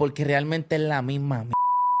la misma, porque realmente es la misma.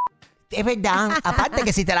 Es verdad. Aparte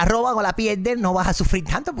que si te la roban o la pierdes, no vas a sufrir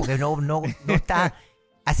tanto porque no está...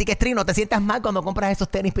 Así que, Stri, no te sientas mal cuando compras esos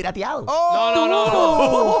tenis pirateados. No. Son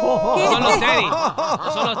los tenis.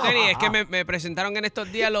 No son los tenis. Es que me presentaron en estos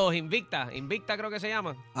días los Invicta. Invicta creo que se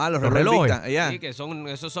llaman. Los relojes. Sí, que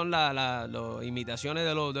esos son las imitaciones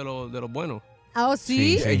de los buenos. ¿Ah,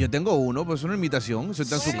 sí? Yo tengo uno, pues es una imitación. Eso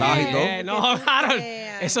está en su caja y todo. No, Harold.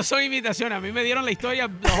 Esos son imitaciones. A mí me dieron la historia,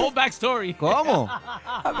 the whole backstory. ¿Cómo?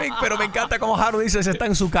 Pero me encanta como Harold dice, se está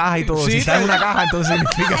en su caja y todo. Si está en una caja, entonces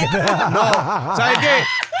significa que... No, ¿sabes qué?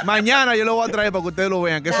 Mañana yo lo voy a traer para que ustedes lo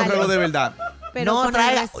vean, que es un reloj de verdad. Pero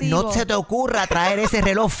no se te ocurra traer ese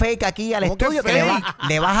reloj fake aquí al estudio que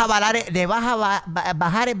le vas a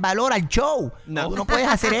bajar el valor al show. No. Tú no puedes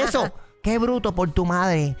hacer eso. Qué bruto por tu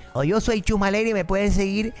madre. Yo soy Chumaleri y me pueden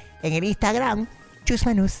seguir en el Instagram,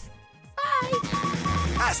 Chusmanus. Bye.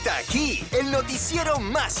 Hasta aquí el noticiero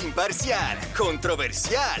más imparcial,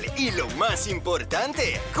 controversial y lo más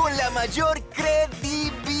importante, con la mayor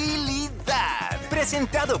credibilidad.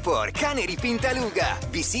 Presentado por Canary Pintaluga.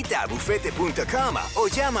 Visita bufete.com o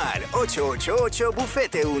llama al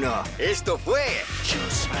 888-BUFETE1. Esto fue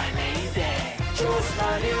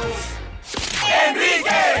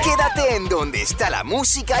 ¡Enrique! Quédate en donde está la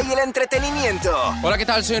música y el entretenimiento. Hola, ¿qué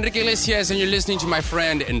tal? Soy Enrique Iglesias and you're listening to my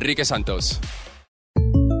friend Enrique Santos.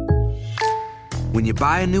 When you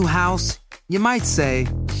buy a new house, you might say,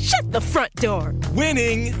 "Shut the front door."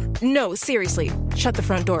 Winning! No, seriously. Shut the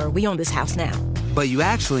front door. We own this house now. But you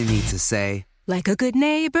actually need to say, like a good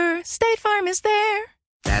neighbor, State Farm is there.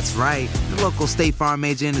 That's right. The local State Farm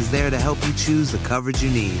agent is there to help you choose the coverage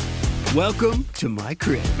you need. Welcome to my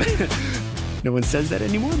crib. No one says that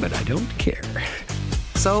anymore, but I don't care.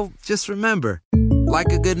 So just remember,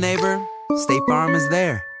 like a good neighbor, State Farm is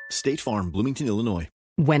there. State Farm, Bloomington, Illinois.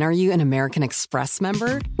 When are you an American Express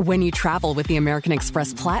member? When you travel with the American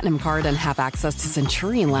Express Platinum Card and have access to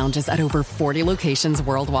Centurion Lounges at over 40 locations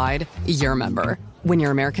worldwide, you're a member. When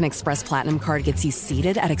your American Express Platinum Card gets you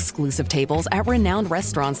seated at exclusive tables at renowned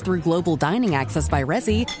restaurants through Global Dining Access by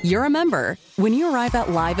Resy, you're a member. When you arrive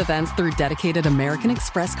at live events through dedicated American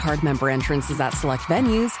Express Card member entrances at select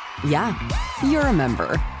venues, yeah, you're a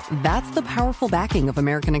member. That's the powerful backing of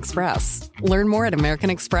American Express. Learn more at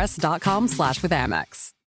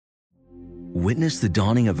americanexpress.com/withAmex. Witness the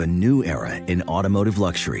dawning of a new era in automotive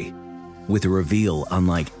luxury with a reveal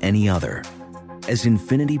unlike any other as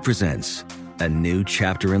Infiniti presents a new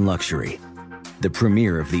chapter in luxury the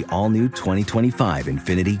premiere of the all-new 2025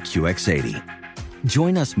 Infiniti QX80.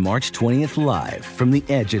 Join us March 20th live from the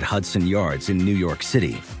Edge at Hudson Yards in New York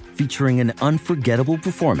City, featuring an unforgettable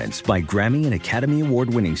performance by Grammy and Academy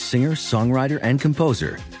Award-winning singer, songwriter, and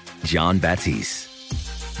composer, John Batiste.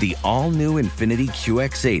 The all-new Infiniti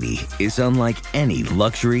QX80 is unlike any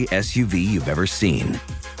luxury SUV you've ever seen.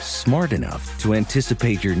 Smart enough to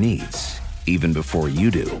anticipate your needs, even before you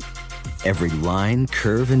do. Every line,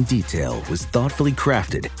 curve, and detail was thoughtfully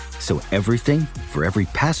crafted, so everything for every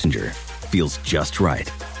passenger feels just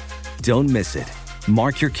right. Don't miss it.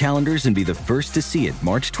 Mark your calendars and be the first to see it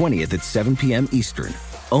March 20th at 7 p.m. Eastern,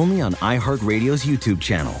 only on iHeartRadio's YouTube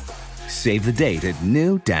channel. Save the date at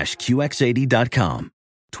new-QX80.com.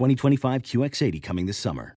 2025 QX80 coming this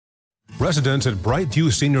summer. Residents at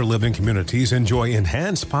Brightview Senior Living Communities enjoy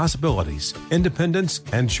enhanced possibilities, independence,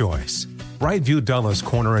 and choice. Brightview Dulles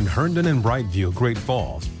Corner in Herndon and Brightview, Great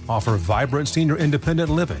Falls, offer vibrant senior independent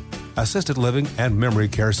living, assisted living, and memory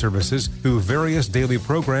care services through various daily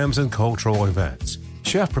programs and cultural events.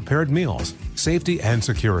 Chef-prepared meals, safety and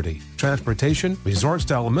security, transportation,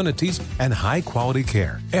 resort-style amenities, and high-quality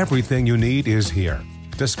care. Everything you need is here.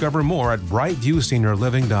 Discover more at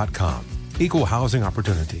brightviewseniorliving.com. Equal housing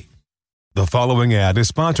opportunity. The following ad is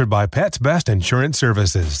sponsored by Pets Best Insurance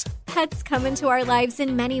Services. Pets come into our lives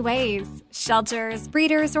in many ways. Shelters,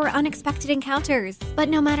 breeders, or unexpected encounters. But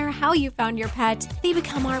no matter how you found your pet, they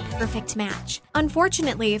become our perfect match.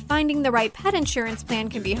 Unfortunately, finding the right pet insurance plan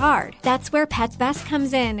can be hard. That's where Pets Best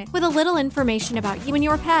comes in. With a little information about you and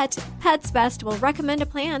your pet, Pets Best will recommend a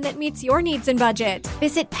plan that meets your needs and budget.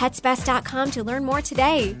 Visit PetsBest.com to learn more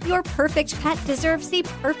today. Your perfect pet deserves the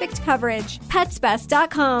perfect coverage.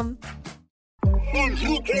 PetsBest.com.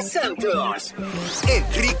 Enrique Santos.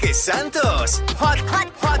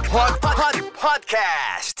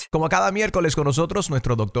 Podcast. Como cada miércoles con nosotros,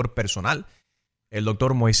 nuestro doctor personal, el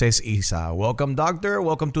doctor Moisés Isa. Welcome, doctor.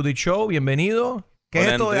 Welcome to the show. Bienvenido. ¿Qué Hola,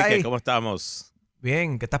 es esto de Enrique, ahí? ¿cómo estamos?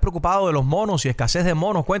 Bien, que estás preocupado de los monos y escasez de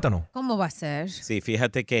monos. Cuéntanos. ¿Cómo va a ser? Sí,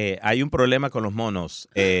 fíjate que hay un problema con los monos.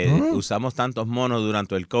 Usamos tantos monos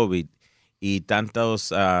durante el COVID y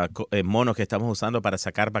tantos monos que estamos usando para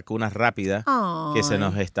sacar vacunas rápidas que se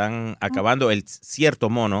nos están acabando. El cierto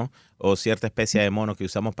mono o cierta especie de mono que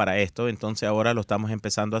usamos para esto, entonces ahora lo estamos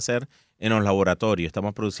empezando a hacer en los laboratorios.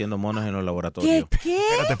 Estamos produciendo monos en los laboratorios. ¿Qué?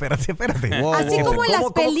 Espérate. Wow, Así como en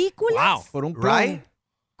las películas. Wow. Por un clon.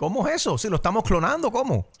 ¿Cómo es eso? Si lo estamos clonando,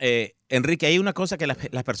 ¿cómo? Enrique, hay una cosa que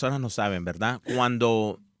las personas no saben, ¿verdad?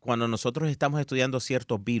 Cuando nosotros estamos estudiando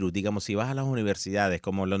ciertos virus, digamos, si vas a las universidades,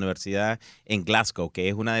 como la universidad en Glasgow, que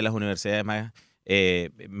es una de las universidades más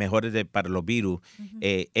mejores para los virus,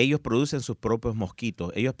 ellos producen sus propios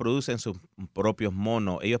mosquitos, ellos producen sus propios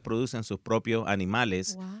monos, ellos producen sus propios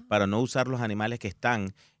animales para no usar los animales que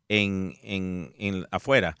están en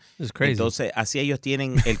afuera. Entonces, así ellos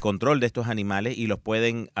tienen el control de estos animales y los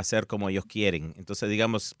pueden hacer como ellos quieren. Entonces,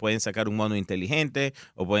 digamos, pueden sacar un mono inteligente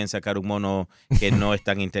o pueden sacar un mono que no es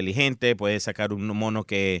tan inteligente, pueden sacar un mono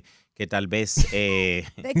que tal vez que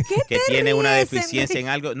tiene una deficiencia en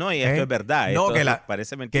algo. No, y esto es verdad. No, esto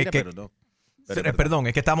parece mentira, pero no. Perdón,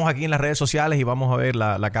 es que estamos aquí en las redes sociales y vamos a ver,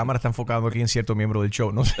 la cámara está enfocando aquí en cierto miembro del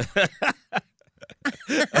show. No sé.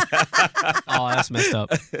 Oh, that's messed up.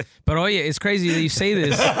 Pero oye, it's crazy that you say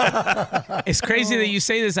this. It's crazy that you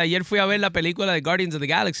say this. Ayer fui a ver la película de Guardians of the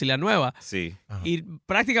Galaxy, la nueva. Sí. Y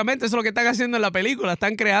prácticamente eso es lo que están haciendo en la película.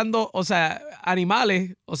 Están creando, o sea,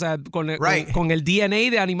 animales, o sea, con el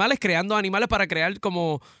DNA de animales, creando animales para crear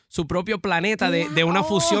como su propio planeta de una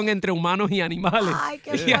fusión entre humanos y animales. Ay,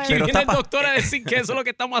 qué y aquí viene el doctor a decir que eso es lo que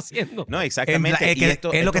estamos haciendo. No, exactamente.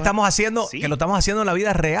 Es lo que estamos haciendo, que lo estamos haciendo en la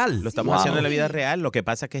vida real. Lo estamos haciendo en la vida real. Lo que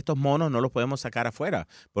pasa es que estos monos no los podemos sacar afuera,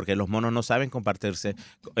 porque los monos no saben compartirse,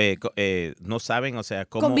 no saben, o sea,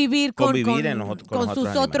 cómo convivir con sus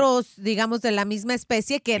otros, digamos, de la misma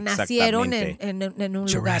especie que nacieron en un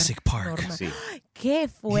Jurassic lugar Park. Sí. Qué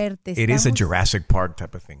fuerte. It is a Jurassic Park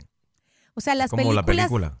type of thing. O sea, las como películas. La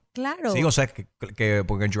película. Claro. Sí, o sea, que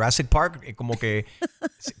porque en Jurassic Park como que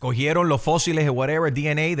cogieron los fósiles o whatever,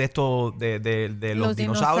 DNA de estos de los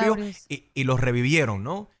dinosaurios y los revivieron,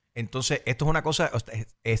 ¿no? Entonces, esto es una cosa,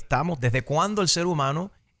 ¿desde cuándo el ser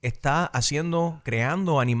humano está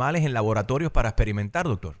creando animales en laboratorios para experimentar,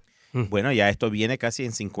 doctor? Bueno, ya esto viene casi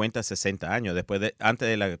en 50, 60 años, antes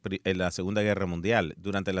de la Segunda Guerra Mundial.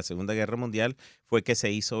 Durante la Segunda Guerra Mundial fue que se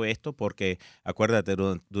hizo esto porque, acuérdate,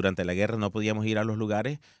 durante la guerra no podíamos ir a los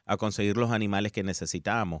lugares a conseguir los animales que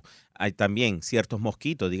necesitábamos. Hay también ciertos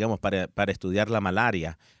mosquitos, digamos, para estudiar la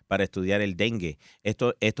malaria, para estudiar el dengue.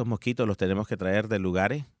 Estos mosquitos los tenemos que traer de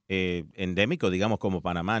lugares endémicos, digamos, como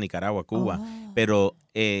Panamá, Nicaragua, Cuba. Pero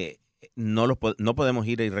no podemos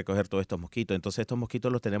ir y recoger todos estos mosquitos. Entonces estos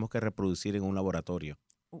mosquitos los tenemos que reproducir en un laboratorio.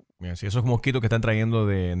 Mira, si esos mosquitos que están trayendo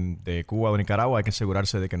de Cuba o de Nicaragua, hay que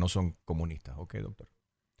asegurarse de que no son comunistas. ¿Ok, doctor?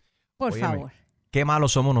 Por favor. Qué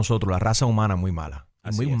malos somos nosotros, la raza humana muy mala.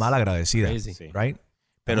 Muy mal agradecida. Sí. Right?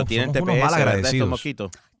 Pero tienen somos unos TPS, mal ¿verdad, agradecidos. estos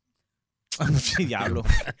mosquitos? Sí, diablo.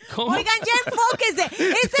 Oigan, ya enfóquese.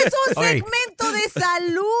 Este es un segmento de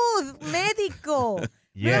salud médico.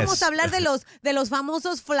 No vamos a hablar de los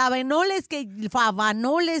famosos flavonoles,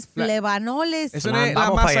 flevanoles. Eso no es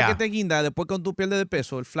la masa que te guinda después cuando tú pierdes de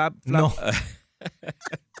peso, el flap. No.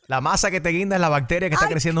 La masa que te guinda es la bacteria que está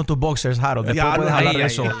creciendo en tus boxers, Harold. Después puedes hablar de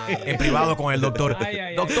eso en privado con el doctor.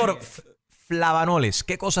 Doctor, flavanoles,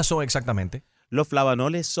 ¿qué cosas son exactamente? Los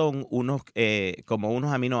flavanoles son como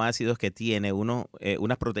unos aminoácidos que tienen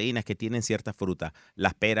unas proteínas que tienen ciertas frutas.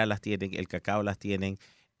 Las peras las tienen, el cacao las tienen,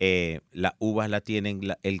 las uvas las tienen,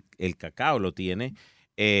 el cacao lo tiene.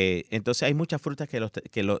 Entonces hay muchas frutas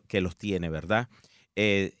que los tiene, ¿verdad?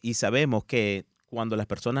 Y sabemos que cuando las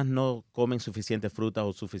personas no comen suficientes frutas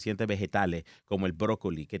o suficientes vegetales, como el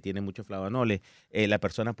brócoli, que tiene muchos flavanoles, la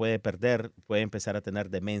persona puede empezar a tener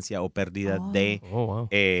demencia o pérdida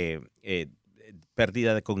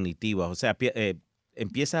pérdida de cognitiva. O sea,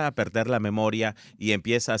 empieza a perder la memoria y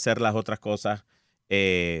empieza a hacer las otras cosas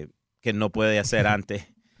que no puede hacer antes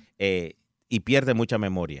y pierde mucha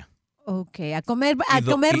memoria. Ok, a comer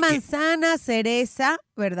manzana, cereza,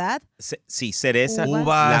 ¿verdad? Sí, cereza.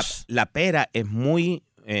 Uvas. La pera es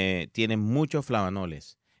tiene muchos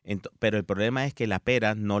flavanoles. Pero el problema es que la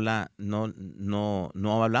pera no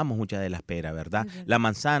hablamos mucho de las peras, ¿verdad? La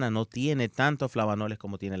manzana no tiene tantos flavanoles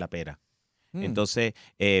como tiene la pera. Entonces,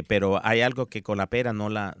 pero hay algo que con la pera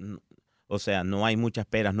o sea, no hay muchas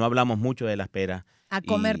peras, no hablamos mucho de las peras. A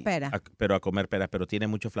comer pera. Pero tiene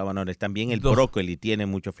muchos flavanoles. También el brócoli tiene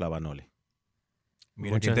muchos flavanoles.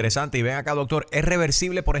 Mira, qué interesante. Y ven acá, doctor, ¿es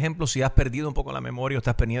reversible, por ejemplo, si has perdido un poco la memoria o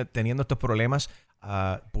estás teniendo estos problemas?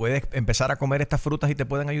 ¿Puedes empezar a comer estas frutas y te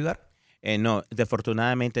pueden ayudar? No,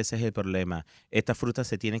 desafortunadamente ese es el problema. Estas frutas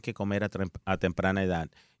se tienen que comer a temprana edad.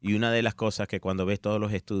 Y una de las cosas que cuando ves todos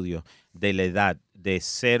los estudios de la edad de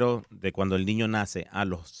cuando el niño nace a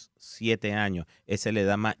los 7 años, esa es la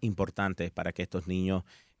edad más importante para que estos niños,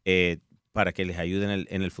 para que les ayuden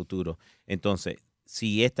en el futuro. Entonces,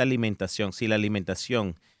 si la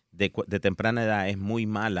alimentación de temprana edad es muy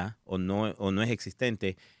mala o no es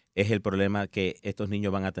existente, es el problema que estos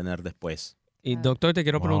niños van a tener después. Y doctor, te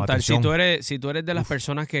quiero preguntar, si tú eres de las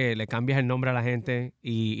personas que le cambias el nombre a la gente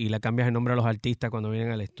y le cambias el nombre a los artistas cuando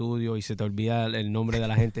vienen al estudio y se te olvida el nombre de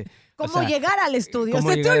la gente. ¿Cómo llegar al estudio?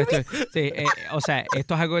 Sí, o sea,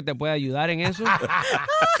 ¿esto es algo que te puede ayudar en eso?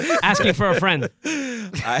 Asking for a friend.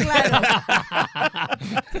 Claro.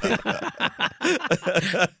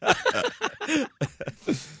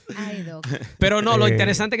 Ay, doc. Pero no, lo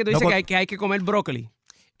interesante que tú dices que hay que comer brócoli.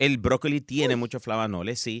 El brócoli tiene muchos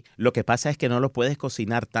flavanoles, sí. Lo que pasa es que no lo puedes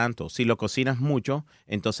cocinar tanto. Si lo cocinas mucho,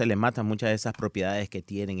 entonces le matan muchas de esas propiedades que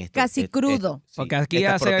tienen estos. Casi crudo. Sí, porque aquí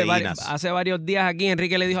hace varios días aquí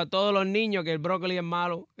Enrique le dijo a todos los niños que el brócoli es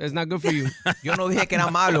malo. It's not good for you. Yo no dije que era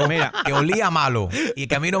malo, mira, que olía malo y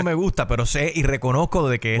que a mí no me gusta, pero sé y reconozco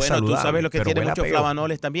de que es saludable. Bueno, tú sabes lo que tiene muchos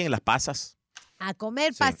flavanoles también, las pasas. A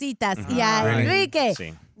comer pasitas. Y a Enrique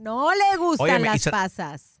no le gustan las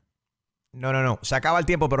pasas. No. Se acaba el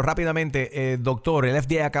tiempo, pero rápidamente, doctor, el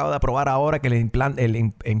FDA acaba de aprobar ahora que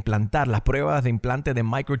implantar las pruebas de implante de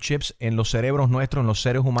microchips en los cerebros nuestros, en los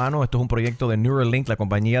seres humanos. Esto es un proyecto de Neuralink, la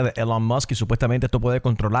compañía de Elon Musk, y supuestamente esto puede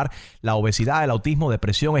controlar la obesidad, el autismo,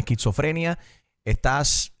 depresión, esquizofrenia.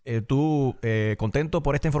 ¿Estás tú contento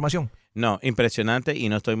por esta información? No, impresionante y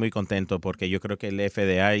no estoy muy contento porque yo creo que el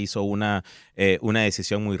FDA hizo una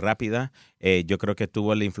decisión muy rápida. Yo creo que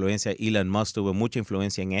tuvo la influencia, Elon Musk tuvo mucha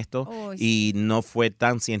influencia en esto y no fue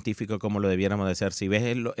tan científico como lo debiéramos de hacer. Si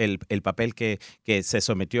ves el papel que se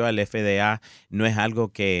sometió al FDA, no es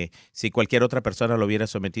algo que si cualquier otra persona lo hubiera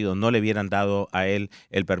sometido, no le hubieran dado a él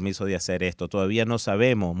el permiso de hacer esto. Todavía no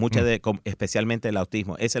sabemos, especialmente el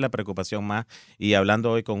autismo. Esa es la preocupación más. Y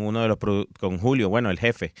hablando hoy con con Julio, bueno, el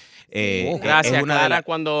jefe. Gracias, Clara,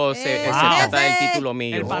 cuando se trata del título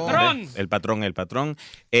mío. El patrón. El patrón.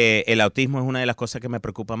 El autismo es una de las cosas que me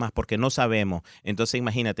preocupa más porque no sabemos. Entonces,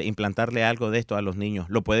 imagínate, implantarle algo de esto a los niños.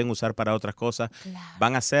 Lo pueden usar para otras cosas. Claro.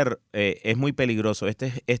 Van a ser, es muy peligroso. Esto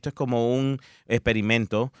es como un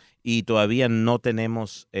experimento y todavía no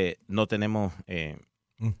tenemos la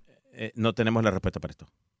respuesta para esto.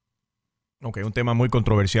 Ok, un tema muy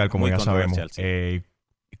controversial, como ya sabemos. Sí.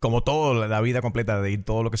 Como todo, la vida completa de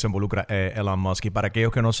todo lo que se involucra Elon Musk. Y para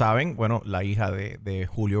aquellos que no saben, bueno, la hija de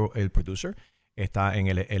Julio, el producer, está en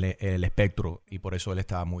el espectro y por eso él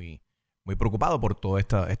está muy muy preocupado por todos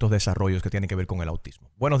estos desarrollos que tienen que ver con el autismo.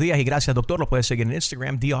 Buenos días y gracias, doctor. Lo puedes seguir en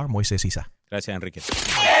Instagram, Dr. Moisés Isa. Gracias, Enrique.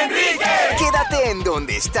 ¡Enrique! Quédate en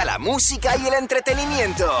donde está la música y el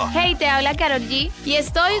entretenimiento. Hey, te habla Karol G y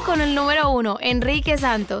estoy con el número 1, Enrique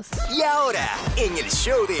Santos. Y ahora, en el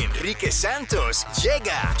show de Enrique Santos,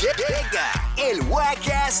 llega el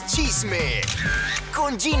Wackass Chisme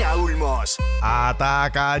con Gina Ulmos.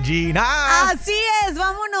 ¡Ataca, Gina! Así es,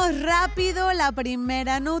 vámonos rápido. La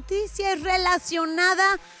primera noticia es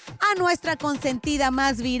relacionada a nuestra consentida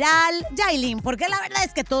más viral, Yailin, porque la verdad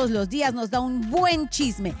es que todos los días nos da un buen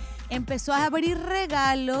chisme. Empezó a abrir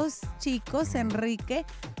regalos, chicos, Enrique,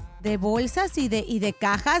 de bolsas y de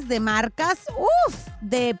cajas de marcas,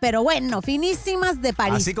 pero bueno, finísimas de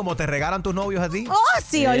París. Así como te regalan tus novios a ti. ¡Oh,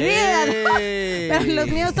 sí, olvídalo! Pero los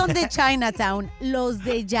míos son de Chinatown. Los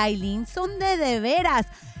de Yailin son de veras.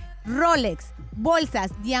 Rolex,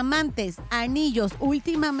 bolsas, diamantes, anillos.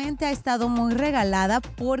 Últimamente ha estado muy regalada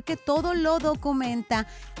porque todo lo documenta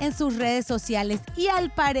en sus redes sociales. Y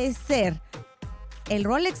al parecer, el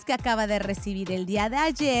Rolex que acaba de recibir el día de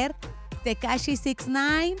ayer, Tekashi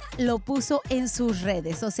 69 lo puso en sus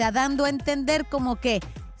redes. O sea, dando a entender como que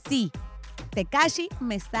sí, Tekashi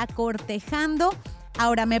me está cortejando.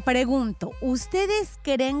 Ahora me pregunto, ¿ustedes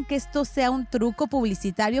creen que esto sea un truco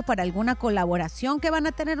publicitario para alguna colaboración que van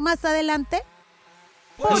a tener más adelante?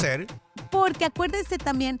 Puede ser. Porque acuérdense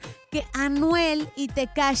también que Anuel y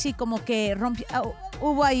Tekashi como que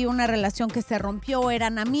hubo ahí una relación que se rompió,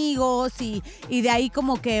 eran amigos y de ahí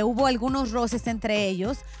como que hubo algunos roces entre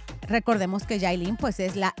ellos. Recordemos que Yailin pues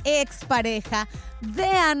es la expareja de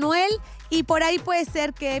Anuel y por ahí puede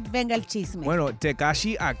ser que venga el chisme. Bueno,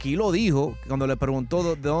 Tekashi aquí lo dijo cuando le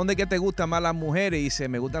preguntó de dónde que te gustan más las mujeres y dice,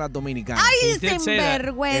 me gustan las dominicanas. ¡Ay,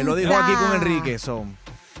 sinvergüenza! Él lo dijo aquí con Enrique.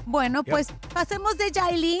 Bueno, pues pasemos de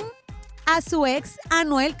Yailin a su ex,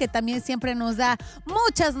 Anuel, que también siempre nos da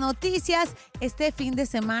muchas noticias. Este fin de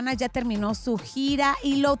semana ya terminó su gira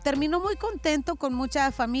y lo terminó muy contento con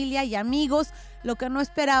mucha familia y amigos. Lo que no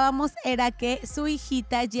esperábamos era que su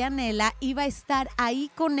hijita Gianella iba a estar ahí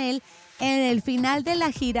con él en el final de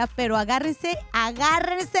la gira, pero agárrense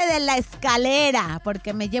de la escalera,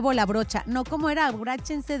 porque me llevo la brocha. No, como era,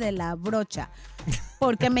 abráchense de la brocha,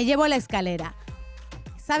 porque me llevo la escalera.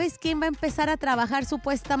 ¿Sabes quién va a empezar a trabajar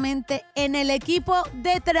supuestamente en el equipo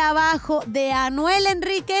de trabajo de Anuel,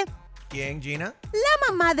 Enrique? ¿Quién, Gina? La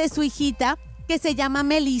mamá de su hijita, que se llama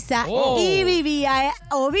Melissa y vive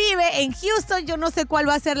en Houston. Yo no sé cuál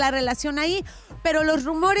va a ser la relación ahí, pero los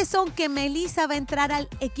rumores son que Melissa va a entrar al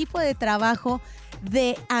equipo de trabajo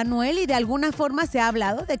de Anuel y de alguna forma se ha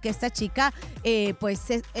hablado de que esta chica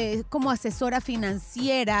como asesora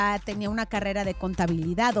financiera tenía una carrera de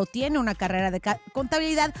contabilidad o tiene una carrera de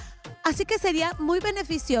contabilidad, así que sería muy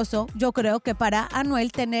beneficioso, yo creo que para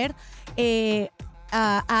Anuel tener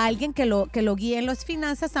a alguien que lo guíe en las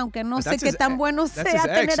finanzas, aunque no sé qué tan bueno sea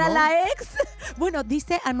tener a la ex. Bueno,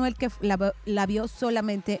 dice Anuel que la vio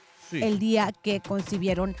solamente el día que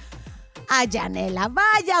concibieron a Gianella.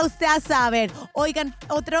 Vaya usted a saber. Oigan,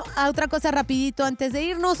 otra cosa rapidito antes de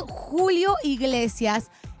irnos. Julio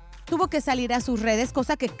Iglesias tuvo que salir a sus redes,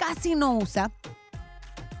 cosa que casi no usa,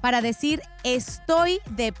 para decir estoy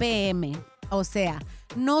de PM. O sea,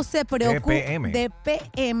 no se preocupe. De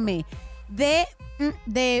PM.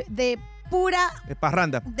 De pura... De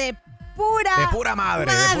parranda. De pura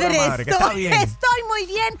madre. Que está bien. Estoy muy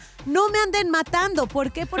bien. No me anden matando.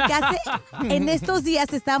 ¿Por qué? Porque en estos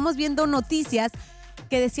días estábamos viendo noticias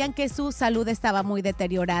que decían que su salud estaba muy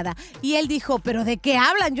deteriorada. Y él dijo, ¿pero de qué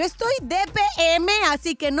hablan? Yo estoy de PM,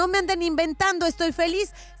 así que no me anden inventando. Estoy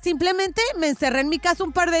feliz. Simplemente me encerré en mi casa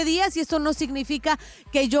un par de días y eso no significa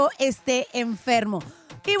que yo esté enfermo.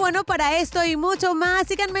 Y bueno, para esto y mucho más,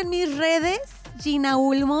 síganme en mis redes. Gina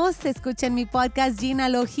Ulmos, escuchen mi podcast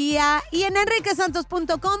Ginalogía y en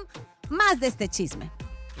enriquesantos.com más de este chisme.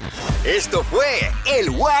 Esto fue el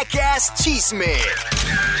Wackass Chisme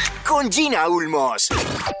con Gina Ulmos.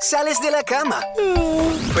 Sales de la cama,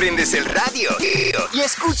 prendes el radio y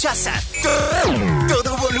escuchas a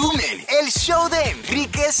todo volumen. El show de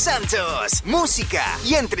Enrique Santos. Música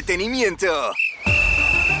y entretenimiento.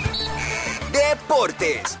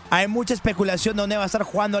 Deportes. Hay mucha especulación de dónde va a estar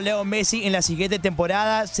jugando Leo Messi en la siguiente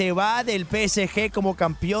temporada. Se va del PSG como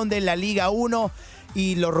campeón de la Liga 1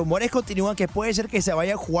 y los rumores continúan que puede ser que se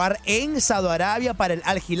vaya a jugar en Saudi Arabia para el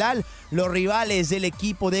Al Hilal. Los rivales del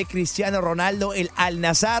equipo de Cristiano Ronaldo, el Al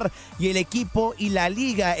Nassr, y el equipo y la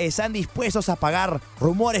liga están dispuestos a pagar.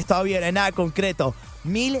 Rumores todavía no hay nada concreto.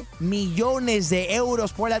 1.000 millones de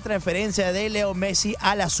euros por la transferencia de Leo Messi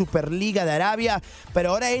a la Superliga de Arabia. Pero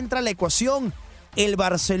ahora entra la ecuación. el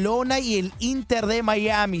Barcelona y el Inter de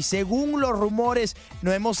Miami. Según los rumores,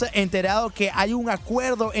 nos hemos enterado que hay un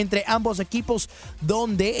acuerdo entre ambos equipos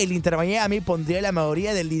donde el Inter Miami pondría la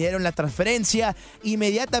mayoría del dinero en la transferencia.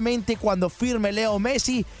 Inmediatamente cuando firme Leo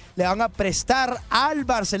Messi, le van a prestar al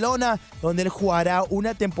Barcelona, donde él jugará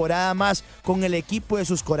una temporada más con el equipo de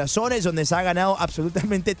sus corazones, donde se ha ganado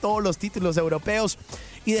absolutamente todos los títulos europeos.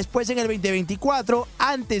 Y después en el 2024,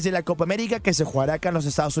 antes de la Copa América que se jugará acá en los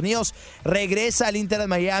Estados Unidos, regresa al Inter de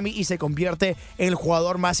Miami y se convierte en el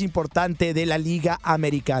jugador más importante de la Liga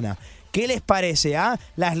Americana. ¿Qué les parece?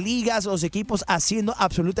 Las ligas, los equipos haciendo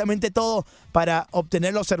absolutamente todo para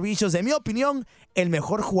obtener los servicios. De mi opinión, el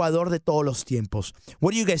mejor jugador de todos los tiempos.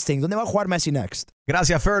 What do you guys think? ¿Dónde va a jugar Messi next?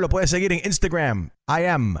 Gracias, Fer. Lo puedes seguir en Instagram. I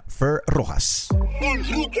am Fer Rojas.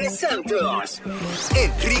 Enrique Santos.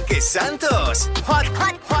 Enrique Santos.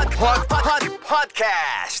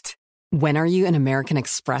 Podcast. When are you an American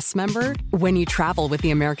Express member? When you travel with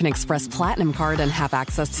the American Express Platinum Card and have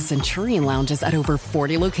access to Centurion lounges at over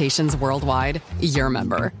 40 locations worldwide, you're a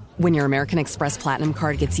member. When your American Express Platinum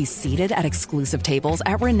Card gets you seated at exclusive tables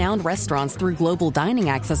at renowned restaurants through global dining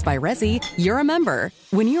access by Resy, you're a member.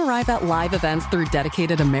 When you arrive at live events through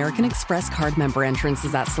dedicated American Express Card member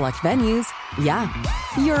entrances at select venues, yeah,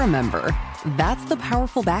 you're a member. That's the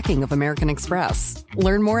powerful backing of American Express.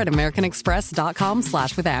 Learn more at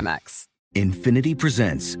americanexpress.com/withAmex. Infinity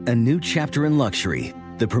presents a new chapter in luxury,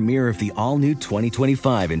 the premiere of the all-new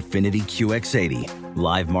 2025 Infinity QX80,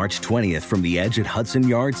 live March 20th from the Edge at Hudson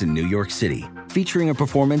Yards in New York City, featuring a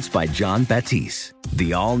performance by John Batiste.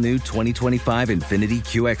 The all-new 2025 Infinity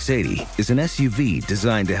QX80 is an SUV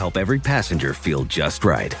designed to help every passenger feel just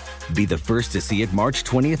right. Be the first to see it March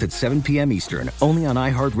 20th at 7 p.m. Eastern, only on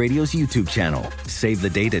iHeartRadio's YouTube channel. Save the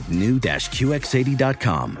date at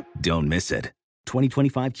new-QX80.com. Don't miss it.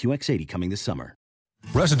 2025 QX80 coming this summer.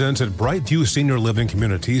 Residents at Brightview Senior Living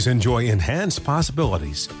Communities enjoy enhanced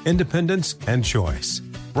possibilities, independence, and choice.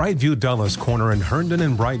 Brightview Dulles Corner in Herndon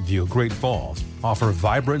and Brightview, Great Falls, offer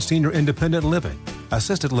vibrant senior independent living,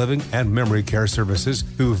 assisted living, and memory care services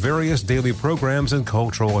through various daily programs and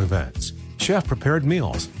cultural events. Chef-prepared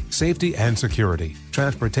meals, safety and security,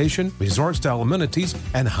 transportation, resort-style amenities,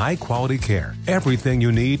 and high-quality care. Everything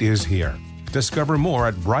you need is here. Discover more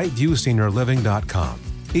at brightviewseniorliving.com.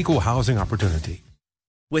 Equal housing opportunity.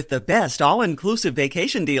 With the best all-inclusive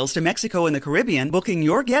vacation deals to Mexico and the Caribbean, booking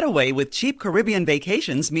your getaway with Cheap Caribbean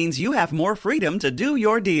Vacations means you have more freedom to do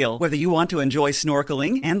your deal. Whether you want to enjoy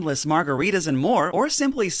snorkeling, endless margaritas, and more, or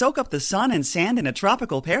simply soak up the sun and sand in a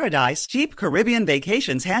tropical paradise, Cheap Caribbean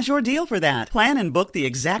Vacations has your deal for that. Plan and book the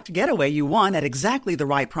exact getaway you want at exactly the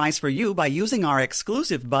right price for you by using our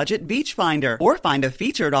exclusive budget beach finder. Or find a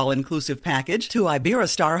featured all-inclusive package to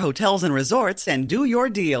Iberostar Hotels and Resorts and do your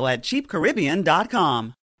deal at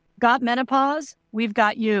cheapcaribbean.com. Got menopause? We've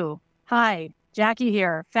got you. Hi, Jackie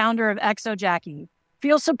here, founder of Exo Jackie.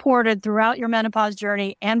 Feel supported throughout your menopause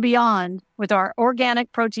journey and beyond with our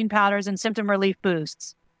organic protein powders and symptom relief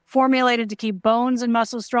boosts. Formulated to keep bones and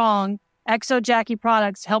muscles strong, Exo Jackie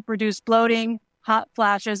products help reduce bloating, hot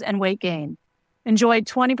flashes, and weight gain. Enjoy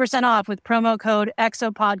 20% off with promo code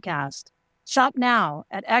EXOPODCAST. Shop now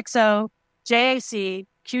at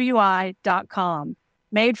exojacqui.com.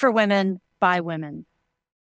 Made for women, by women.